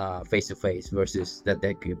face to face versus that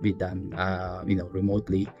could be done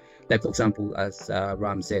remotely. Like, for example, as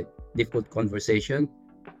Ram said, difficult conversation,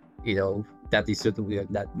 that is certainly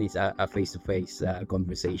that needs a face to face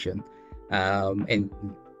conversation, and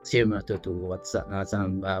similar to what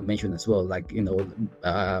Sam mentioned as well,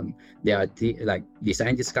 there are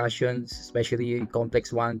design discussions, especially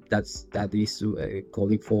complex one, that is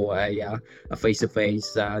calling for a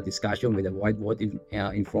face-to-face discussion with a whiteboard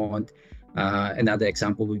in front. Another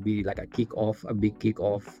example would be like a big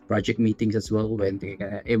kick-off project meetings as well, when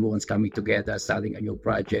everyone's coming together starting a new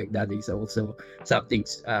project. That is also something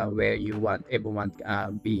where you want everyone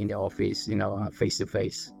be in the office,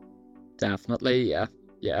 face-to-face. Definitely,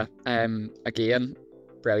 yeah. Again,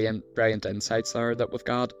 brilliant insights there that we've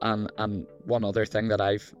got. And one other thing that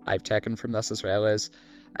I've taken from this as well is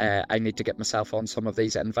I need to get myself on some of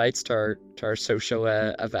these invites to our social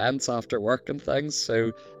events after work and things.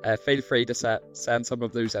 So feel free to send some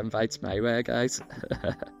of those invites my way, guys.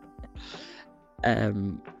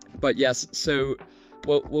 But yes, so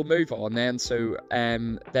we'll move on then. So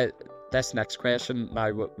this next question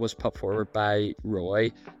now was put forward by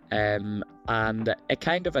Roy. And it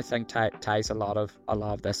kind of, I think, ties a lot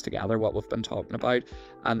of this together, what we've been talking about.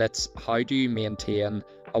 And it's, how do you maintain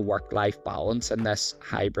a work-life balance in this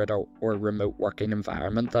hybrid or remote working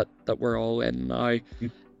environment that we're all in now?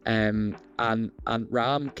 And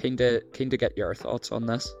Ram, keen to get your thoughts on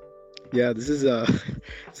this. Yeah, this is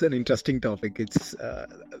it's an interesting topic. It's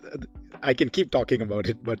I can keep talking about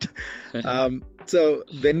it, but so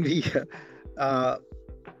when we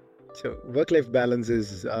so work-life balance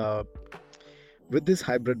is with this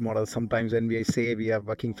hybrid model. Sometimes when we say we are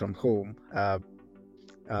working from home,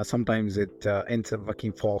 sometimes it ends up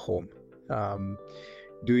working for home,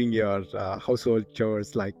 doing your household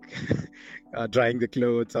chores like drying the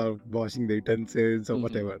clothes or washing the utensils or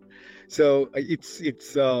whatever. So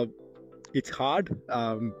it's hard.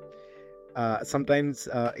 Sometimes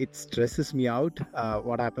it stresses me out.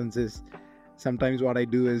 What happens is, sometimes what I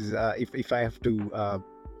do is if I have to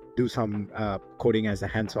do some coding as a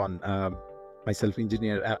hands-on, myself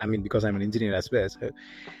engineer, because I'm an engineer as well, so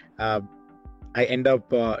I end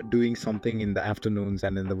up doing something in the afternoons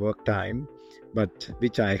and in the work time, but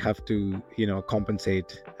which I have to,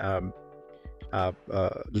 compensate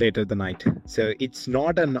later the night. So it's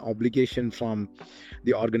not an obligation from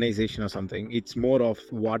the organization or something. It's more of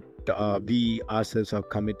what we ourselves are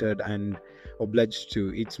committed and obliged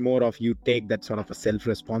to. It's more of you take that sort of a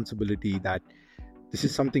self-responsibility that this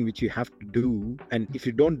is something which you have to do, and if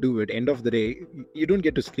you don't do it, end of the day, you don't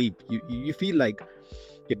get to sleep. You feel like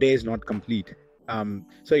your day is not complete.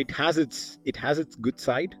 So it has its good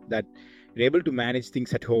side that you're able to manage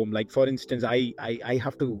things at home. Like for instance, I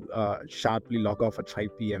have to sharply log off at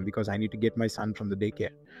 5 p.m. because I need to get my son from the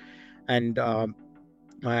daycare, and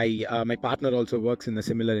my partner also works in a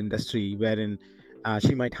similar industry wherein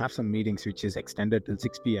she might have some meetings which is extended till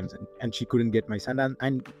 6 p.m. and she couldn't get my son,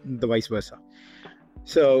 and the vice versa.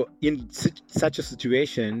 So in such a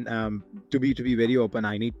situation, to be very open,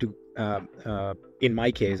 I need to, in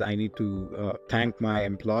my case, I need to thank my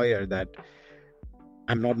employer that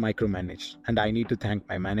I'm not micromanaged, and I need to thank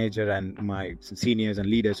my manager and my seniors and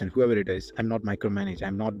leaders and whoever it is. I'm not micromanaged.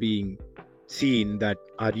 I'm not being seen that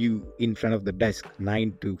are you in front of the desk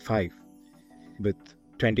 9 to 5 with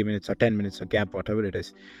 20 minutes or 10 minutes of gap, whatever it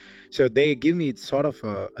is. So they give me sort of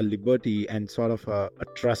a liberty and sort of a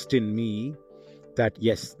trust in me that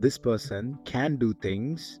yes, this person can do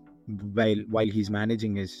things while he's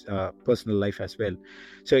managing his personal life as well.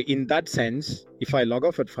 So in that sense, if I log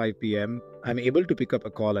off at 5 p.m., I'm able to pick up a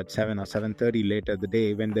call at 7 or 7:30 later the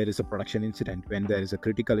day when there is a production incident, when there is a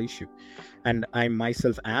critical issue. And I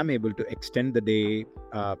myself am able to extend the day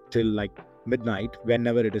till like midnight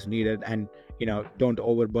whenever it is needed, and don't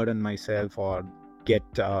overburden myself or get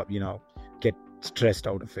stressed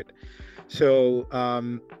out of it. So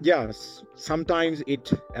sometimes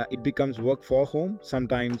it becomes work for home.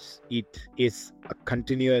 Sometimes it is a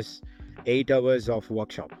continuous 8 hours of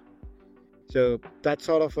workshop. So that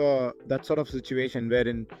sort of situation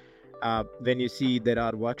wherein when you see there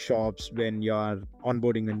are workshops when you are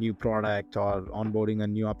onboarding a new product or onboarding a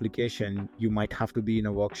new application, you might have to be in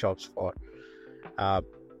a workshops for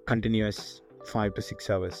continuous 5 to 6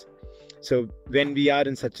 hours. So when we are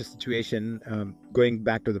in such a situation, going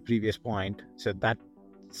back to the previous point, so that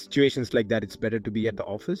situations like that, it's better to be at the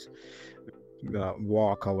office,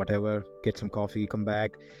 walk or whatever, get some coffee, come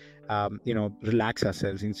back, relax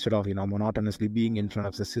ourselves instead of, monotonously being in front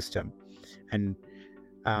of the system. And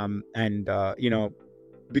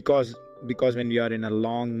because when we are in a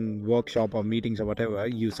long workshop or meetings or whatever,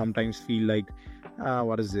 you sometimes feel like,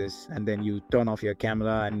 what is this? And then you turn off your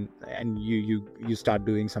camera and you start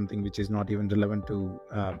doing something which is not even relevant to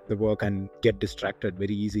the work and get distracted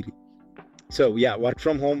very easily. So yeah, work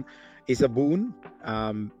from home is a boon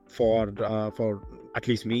for at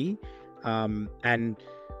least me, and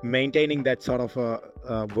maintaining that sort of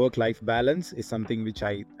a work-life balance is something which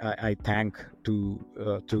I thank to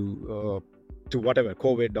whatever,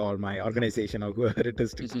 COVID or my organization or whoever it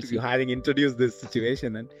is to having introduced this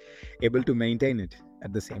situation and able to maintain it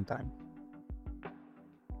at the same time.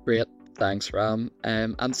 Great, thanks, Ram.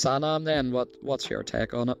 And Sanam, then what's your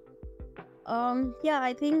take on it?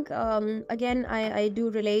 I think again I do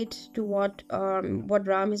relate to what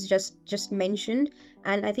Ram has just mentioned,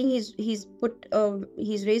 and I think he's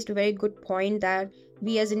raised a very good point that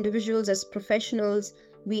we as individuals, as professionals,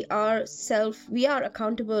 we are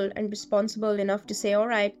accountable and responsible enough to say, all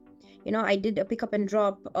right, I did a pick up and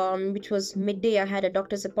drop, which was midday. I had a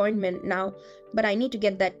doctor's appointment now, but I need to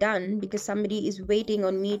get that done because somebody is waiting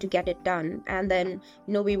on me to get it done. And then,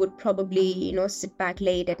 we would probably, sit back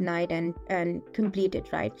late at night and complete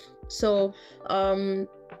it, right? So, when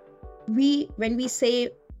we say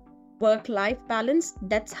work-life balance,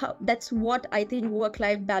 that's what I think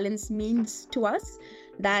work-life balance means to us,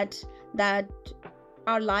 that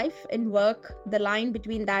our life and work, the line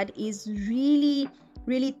between that is really,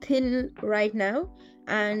 really thin right now,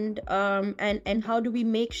 and how do we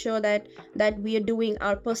make sure that we are doing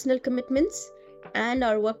our personal commitments and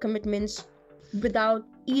our work commitments without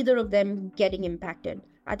either of them getting impacted.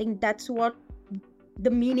 I think that's what the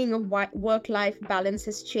meaning of work-life balance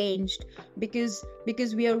has changed, because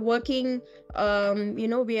we are working, we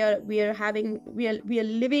are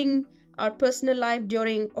living our personal life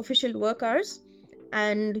during official work hours,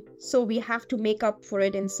 and so we have to make up for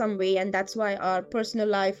it in some way, and that's why our personal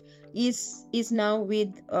life is now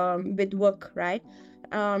with work, right?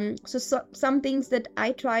 So some things that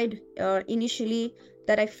I tried initially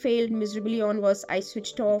that I failed miserably on was I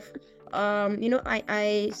switched off.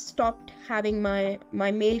 I stopped having my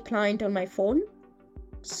mail client on my phone.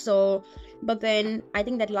 So, but then I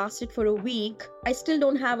think that lasted for a week. I still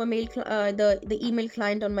don't have a the email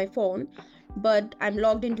client on my phone, but I'm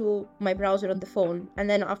logged into my browser on the phone. And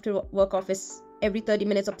then after work office, every 30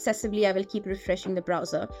 minutes obsessively, I will keep refreshing the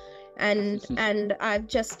browser. And I've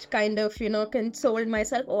just kind of, consoled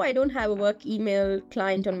myself, oh, I don't have a work email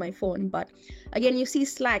client on my phone. But again, you see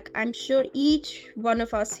Slack. I'm sure each one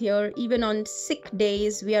of us here, even on sick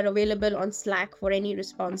days, we are available on Slack for any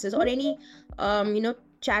responses or any,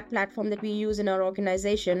 chat platform that we use in our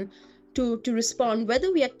organization to respond,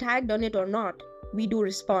 whether we are tagged on it or not. We do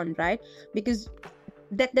respond, right? Because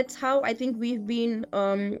that's how I think we have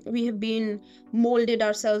been molded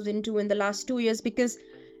ourselves into in the last 2 years, because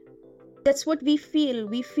that's what we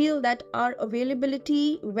feel that our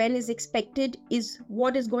availability when is expected is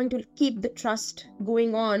what is going to keep the trust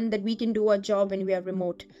going on, that we can do our job when we are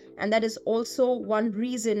remote. And that is also one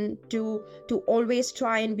reason to always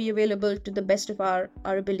try and be available to the best of our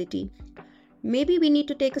ability. Maybe we need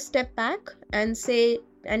to take a step back and say,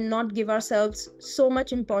 and not give ourselves so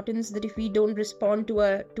much importance that if we don't respond to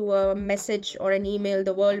a message or an email,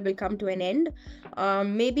 the world will come to an end.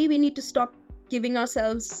 Maybe we need to stop giving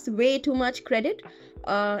ourselves way too much credit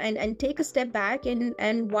and take a step back.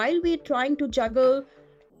 And while we're trying to juggle,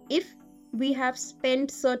 if we have spent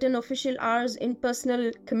certain official hours in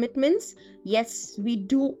personal commitments, yes, we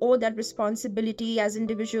do owe that responsibility as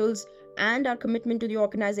individuals and our commitment to the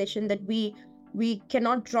organization, that we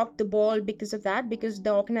cannot drop the ball because of that, because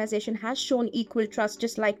the organization has shown equal trust,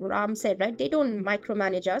 just like Ram said, right? They don't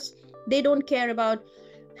micromanage us. They don't care about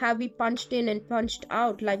have we punched in and punched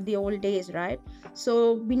out like the old days, right?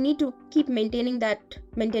 So we need to keep maintaining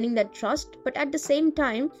that trust. But at the same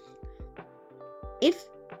time, if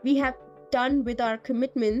we have done with our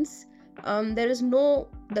commitments, there is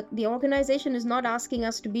the organization is not asking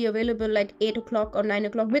us to be available at 8 o'clock or 9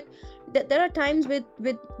 o'clock. There are times with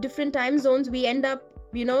different time zones, we end up,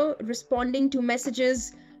 responding to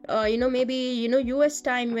messages, maybe, US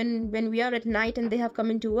time when we are at night and they have come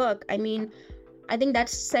into work. I think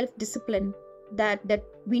that's self-discipline that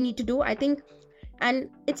we need to do, I think. And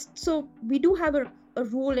it's so we do have a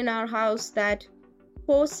rule in our house that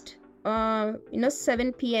post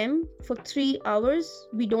 7 p.m. for 3 hours,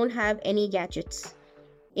 we don't have any gadgets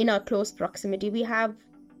in our close proximity. We have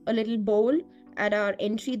a little bowl at our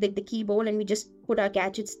entry, the key bowl, and we just put our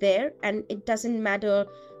gadgets there, and it doesn't matter.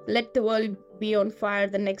 Let the world be on fire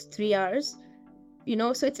the next 3 hours.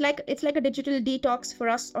 So it's like a digital detox for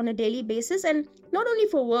us on a daily basis, and not only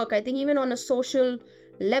for work. I think even on a social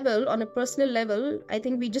level, on a personal level, I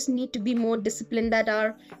think we just need to be more disciplined, that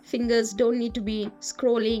our fingers don't need to be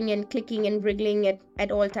scrolling and clicking and wriggling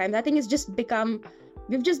at all times. I think we've just become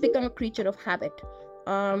a creature of habit.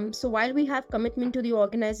 So while we have commitment to the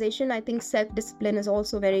organization, I think self-discipline is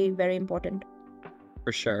also very, very important.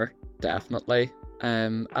 For sure, definitely.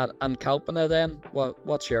 And Kalpana, then,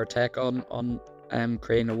 what's your take on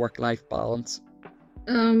creating a work-life balance?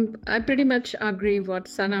 I pretty much agree what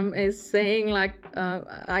Sanam is saying.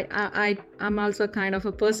 I'm also kind of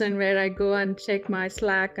a person where I go and check my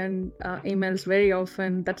Slack and emails very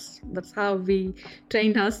often. That's how we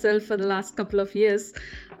trained ourselves for the last couple of years.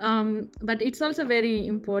 But it's also very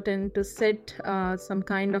important to set some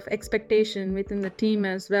kind of expectation within the team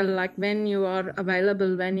as well, like when you are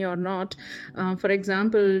available, when you're not. For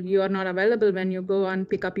example, you are not available when you go and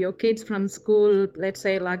pick up your kids from school, let's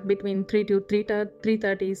say like between 3 to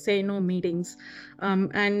 3:30, say no meetings.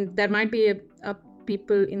 And there might be a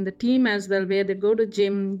people in the team as well where they go to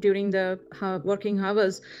gym during the working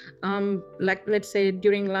hours. Like let's say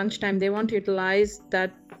during lunchtime, they want to utilize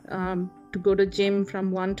that to go to gym from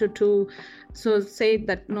 1 to 2. So say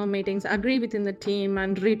that no meetings, agree within the team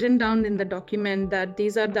and written down in the document that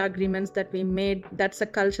these are the agreements that we made. That's a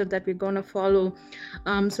culture that we're going to follow.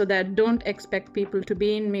 So that don't expect people to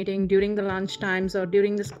be in meeting during the lunch times or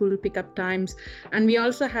during the school pickup times. And we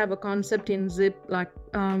also have a concept in Zip,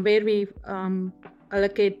 where we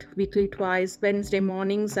allocate weekly twice, Wednesday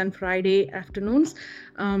mornings and Friday afternoons,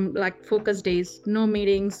 like focus days, no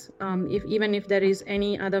meetings. Even if there is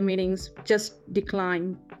any other meetings, just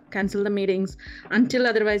decline, cancel the meetings until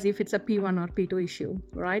otherwise if it's a P1 or P2 issue,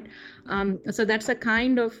 right? So that's a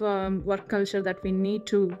kind of work culture that we need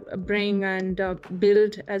to bring and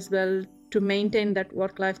build as well to maintain that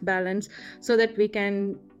work-life balance, so that we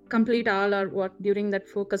can complete all our work during that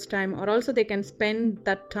focus time, or also they can spend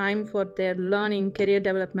that time for their learning, career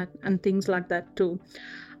development and things like that too.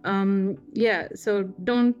 So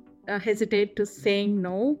don't hesitate to say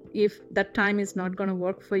no if that time is not going to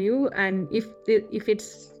work for you, and if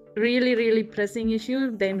it's really, really pressing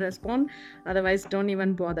issue, then respond. Otherwise, don't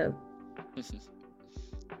even bother.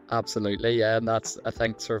 Absolutely, yeah, and that's, I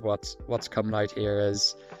think, sort of what's coming out here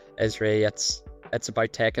is really, it's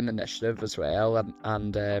about taking initiative as well,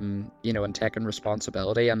 and you know, and taking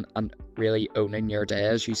responsibility, and really owning your day,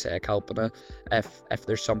 as you say, Kalpana. If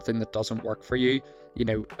there's something that doesn't work for you, you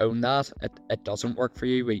know, own that. It doesn't work for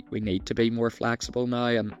you. We need to be more flexible now,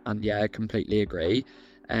 and yeah, I completely agree.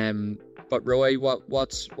 But Roy,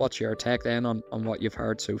 what's your take then on what you've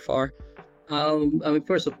heard so far? I mean,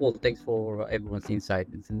 first of all, thanks for everyone's insight.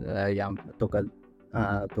 Yeah, took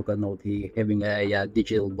a note here. Having a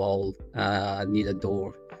digital ball near the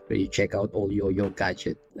door where you check out all your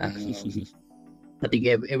gadget. I think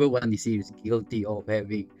everyone is guilty of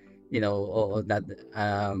having, you know, or that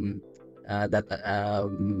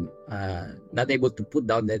not able to put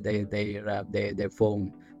down their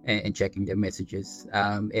phone and checking their messages.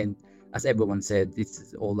 And as everyone said,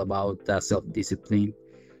 it's all about self-discipline.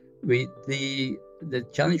 With the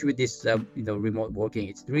challenge with this, you know, remote working,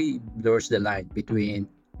 it really blurs the line between,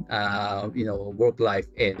 you know, work life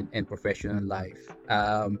and professional life.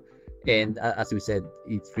 And as we said,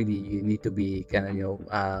 it's really, you need to be kind of, you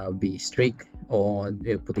know, be strict on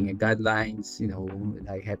putting in guidelines, you know,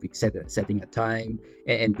 like setting a time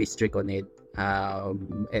and be strict on it,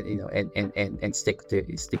 and you know, and stick to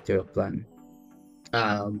your plan.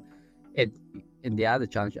 And the other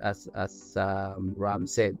challenge, as Ram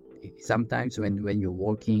said, sometimes when you're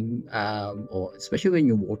working, or especially when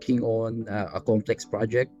you're working on a complex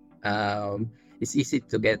project, it's easy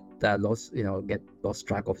to get lost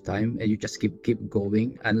track of time, and you just keep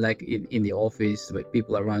going. Unlike in the office, where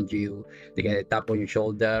people around you, they get a tap on your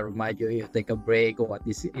shoulder, remind you take a break, or at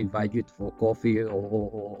least invite you for coffee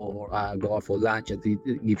or go out for lunch, and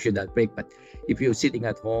it gives you that break. But if you're sitting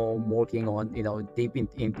at home working on, you know, deep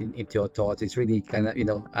into your thoughts, it's really kind of, you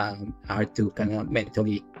know, hard to kind of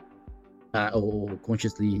mentally or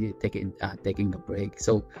consciously taking a break.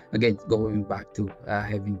 So again, going back to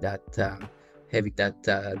having that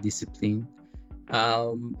discipline.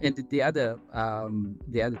 And the other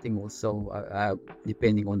thing also,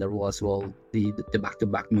 depending on the role as well, the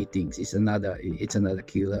back-to-back meetings is another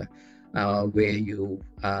killer, where you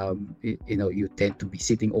know, you tend to be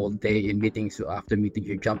sitting all day in meetings. So after meeting,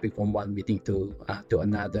 you're jumping from one meeting to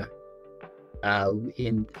another.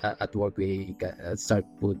 At work, we start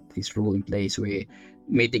put this rule in place where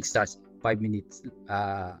meeting starts 5 minutes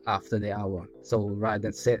after the hour. So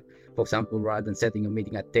rather than setting a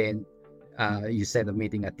meeting at 10, you set a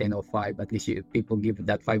meeting at 10:05. At least people give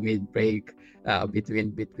that 5-minute break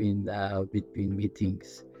between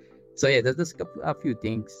meetings. So yeah, there's a few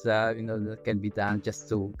things you know, that can be done just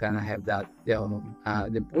to kind of have that. You know,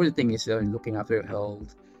 the important thing is looking after your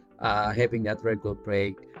health, having that regular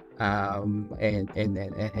break, and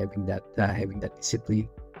having that discipline.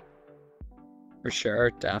 For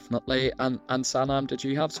sure, definitely. And Sanam, did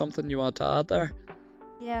you have something you want to add there?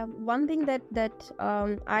 Yeah, one thing that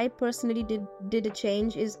I personally did a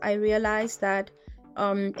change is I realized that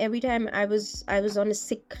every time I was on a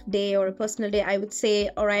sick day or a personal day, I would say,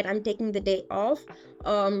 all right, I'm taking the day off,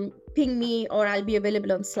 ping me, or I'll be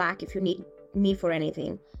available on Slack if you need me for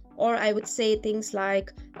anything. Or I would say things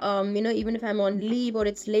like, you know, even if I'm on leave or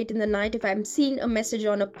it's late in the night, if I'm seeing a message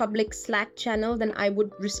on a public Slack channel, then I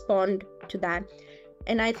would respond to that.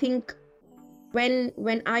 And I think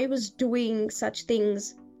when I was doing such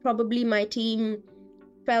things, probably my team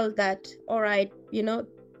felt that, all right, you know,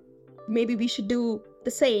 maybe we should do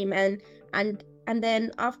the same. And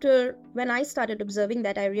then after, when I started observing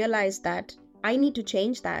that, I realized that I need to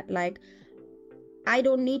change that. Like, I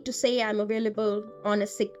don't need to say I'm available on a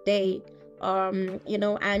sick day, you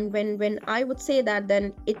know, and when I would say that,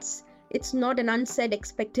 then it's not an unsaid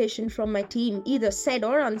expectation from my team, either said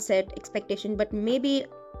or unsaid expectation, but maybe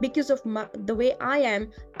because of the way I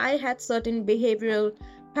had certain behavioral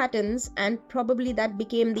patterns, and probably that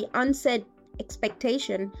became the unsaid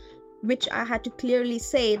expectation, which I had to clearly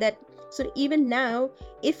say that. So even now,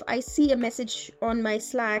 if I see a message on my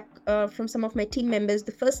Slack from some of my team members,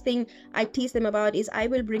 the first thing I tease them about is, I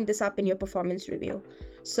will bring this up in your performance review.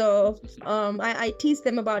 So I tease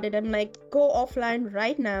them about it. I'm like, go offline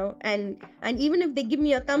right now. And even if they give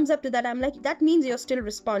me a thumbs up to that, I'm like, that means you're still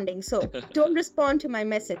responding. So don't respond to my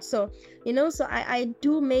message. So, you know, so I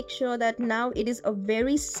do make sure that now it is a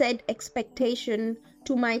very said expectation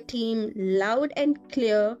to my team, loud and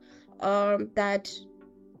clear, that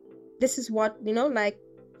this is what, you know, like,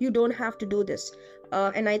 you don't have to do this.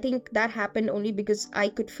 And I think that happened only because I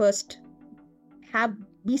could first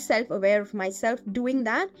be self-aware of myself doing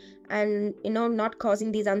that, and, you know, not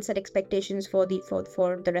causing these unsaid expectations for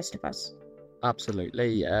the rest of us. Absolutely,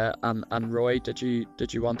 yeah. And Roy, did you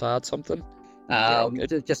want to add something?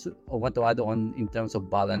 Just want to add on in terms of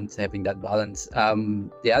balance, having that balance.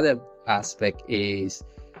 The other aspect is,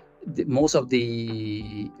 most of with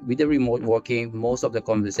the remote working, most of the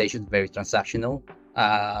conversation is very transactional.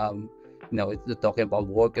 It's talking about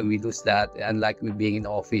work, and we lose that. Unlike we being in the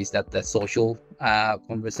office, that the social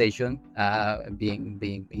conversation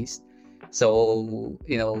being missed. So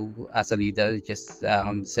as a leader, just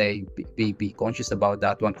say be conscious about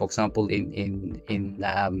that one. For example, in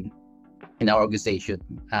our organization,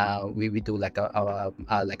 we do like a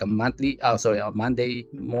monthly, a Monday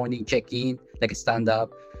morning check-in, like a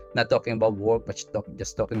stand-up, not talking about work, but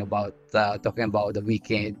just talking about the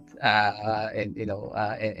weekend,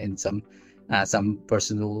 and some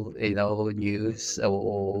personal news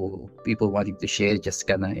or people wanting to share, just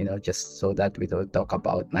just so that we don't talk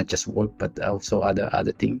about not just work but also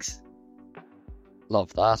other things.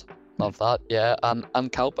 Love that. Yeah.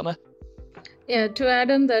 And Kalpana? Yeah, to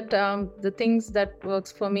add on that, the things that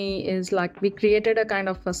works for me is like we created a kind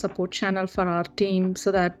of a support channel for our team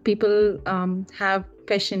so that people have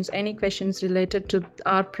any questions related to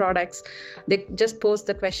our products. They just post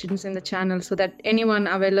the questions in the channel so that anyone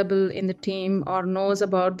available in the team or knows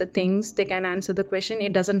about the things, they can answer the question.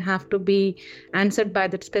 It doesn't have to be answered by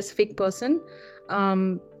that specific person.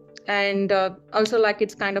 And also, like,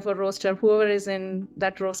 it's kind of a roster. Whoever is in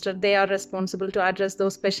that roster, they are responsible to address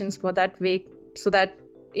those questions for that week, so that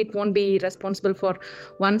it won't be responsible for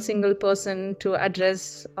one single person to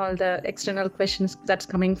address all the external questions that's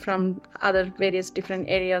coming from other various different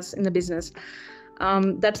areas in the business.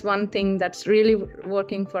 That's one thing that's really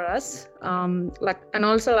working for us.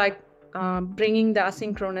 Bringing the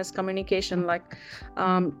asynchronous communication,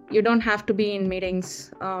 you don't have to be in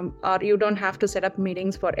meetings, or you don't have to set up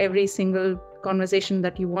meetings for every single conversation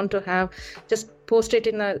that you want to have. Just post it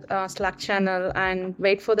in a Slack channel and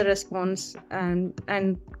wait for the response, and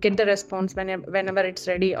get the response whenever it's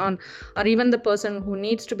ready on. Or even the person who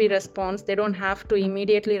needs to be response, they don't have to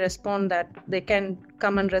immediately respond, that they can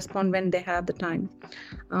come and respond when they have the time.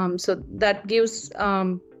 So that gives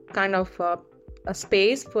kind of a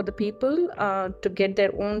space for the people to get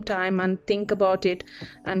their own time and think about it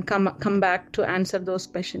and come back to answer those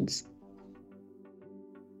questions.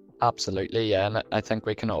 Absolutely, yeah, and I think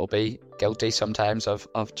we can all be guilty sometimes of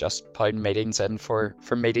just putting meetings in for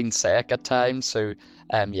meeting's sake at times. So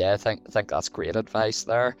I think that's great advice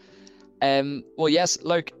there. Well, yes,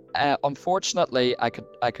 look, unfortunately, I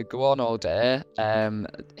could go on all day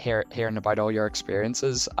hearing about all your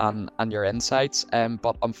experiences and your insights,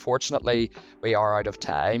 but unfortunately we are out of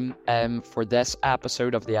time for this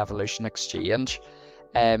episode of the Evolution Exchange.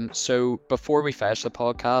 So before we finish the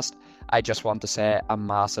podcast, I just want to say a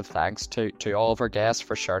massive thanks to all of our guests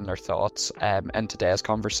for sharing their thoughts in today's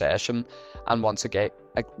conversation. And once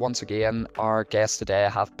again, our guests today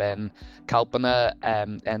have been Kalpana,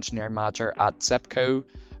 Engineering Manager at Zip Co,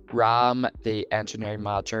 Ram, the Engineering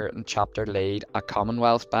Manager and Chapter Lead at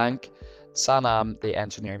Commonwealth Bank, Sanam, the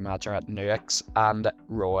Engineering Manager at Nuix, and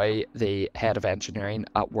Roy, the Head of Engineering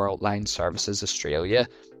at Worldline Services Australia.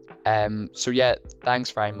 So yeah,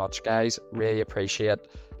 thanks very much, guys. Really appreciate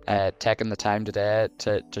taking the time today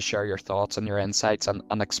to share your thoughts and your insights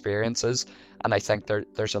and experiences. And I think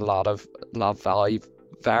there's a lot of value,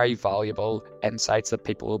 very valuable insights that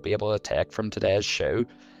people will be able to take from today's show.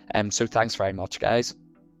 So thanks very much, guys.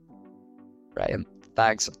 Ryan,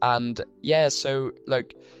 thanks. And yeah, so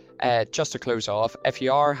look, just to close off, if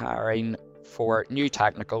you are hiring for new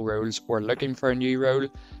technical roles or looking for a new role,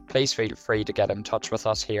 please feel free to get in touch with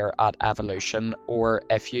us here at Evolution, or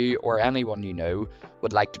if you or anyone you know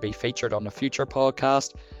would like to be featured on a future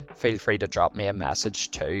podcast, feel free to drop me a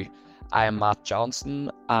message too. I am Matt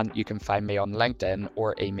Johnston, and you can find me on LinkedIn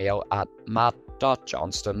or email at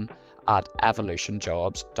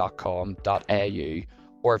matt.johnston@evolutionjobs.com.au,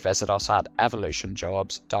 or visit us at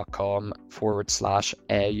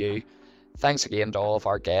evolutionjobs.com/au. Thanks again to all of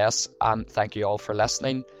our guests, and thank you all for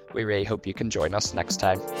listening. We really hope you can join us next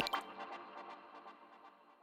time.